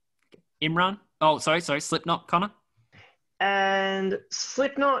 Imran? Oh, sorry, Slipknot, Connor. And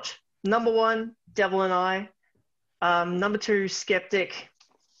Slipknot, number 1, Devil and I. Number 2, Skeptic.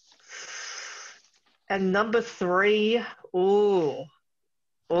 And number 3,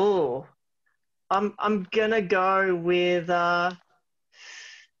 I'm gonna go with actually,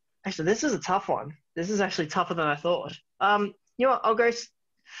 this is a tough one. This is actually tougher than I thought. You know what? I'll go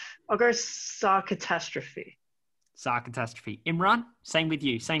Sarcatastrophe. Sarcatastrophe. Imran, same with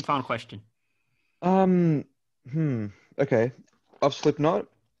you. Same final question. Okay. Of Slipknot,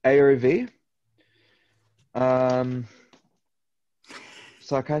 A or V.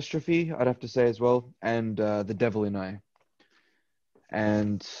 Sarcastrophe, I'd have to say as well, and The Devil in I.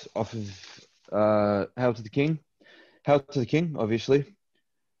 And off of Hail to the King, obviously.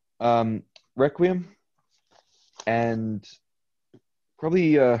 Requiem, and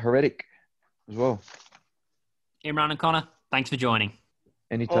probably Heretic as well. Imran and Connor, thanks for joining.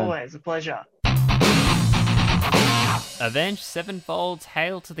 Anytime. Always a pleasure. Avenged Sevenfold's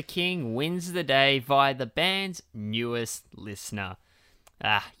Hail to the King wins the day via the band's newest listener.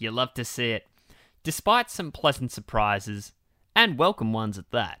 You love to see it. Despite some pleasant surprises, and welcome ones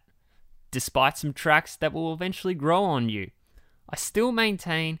at that, despite some tracks that will eventually grow on you, I still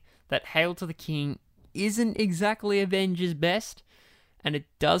maintain that Hail to the King isn't exactly Avenged's best, and it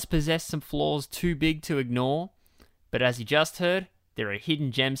does possess some flaws too big to ignore, but as you just heard, there are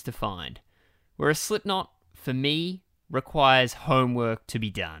hidden gems to find. Whereas Slipknot, for me, requires homework to be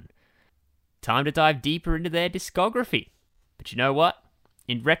done. Time to dive deeper into their discography. But you know what?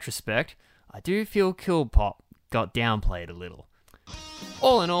 In retrospect, I do feel Kill Pop got downplayed a little.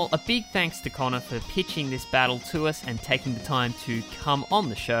 All in all, a big thanks to Connor for pitching this battle to us and taking the time to come on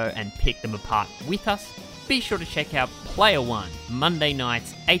the show and pick them apart with us. Be sure to check out Player One, Monday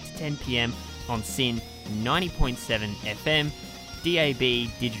nights, 8 to 10 p.m. on SYN 90.7 FM, DAB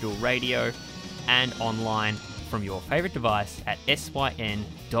digital radio, and online from your favourite device at syn.org.au.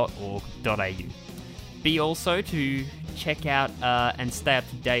 Be also to check out and stay up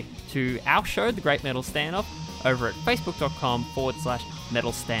to date to our show, The Great Metal Standoff, over at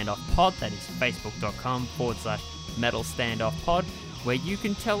facebook.com/Metal Standoff Pod. That is facebook.com/Metal Standoff Pod, where you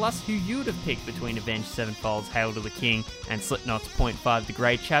can tell us who you would have picked between Avenged Sevenfold's Hail to the King and Slipknot's 0.5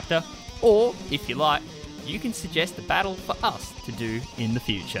 Degrade chapter, or, if you like, you can suggest a battle for us to do in the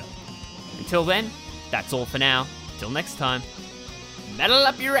future. Until then, that's all for now. Till next time, metal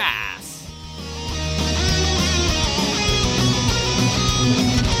up your ass!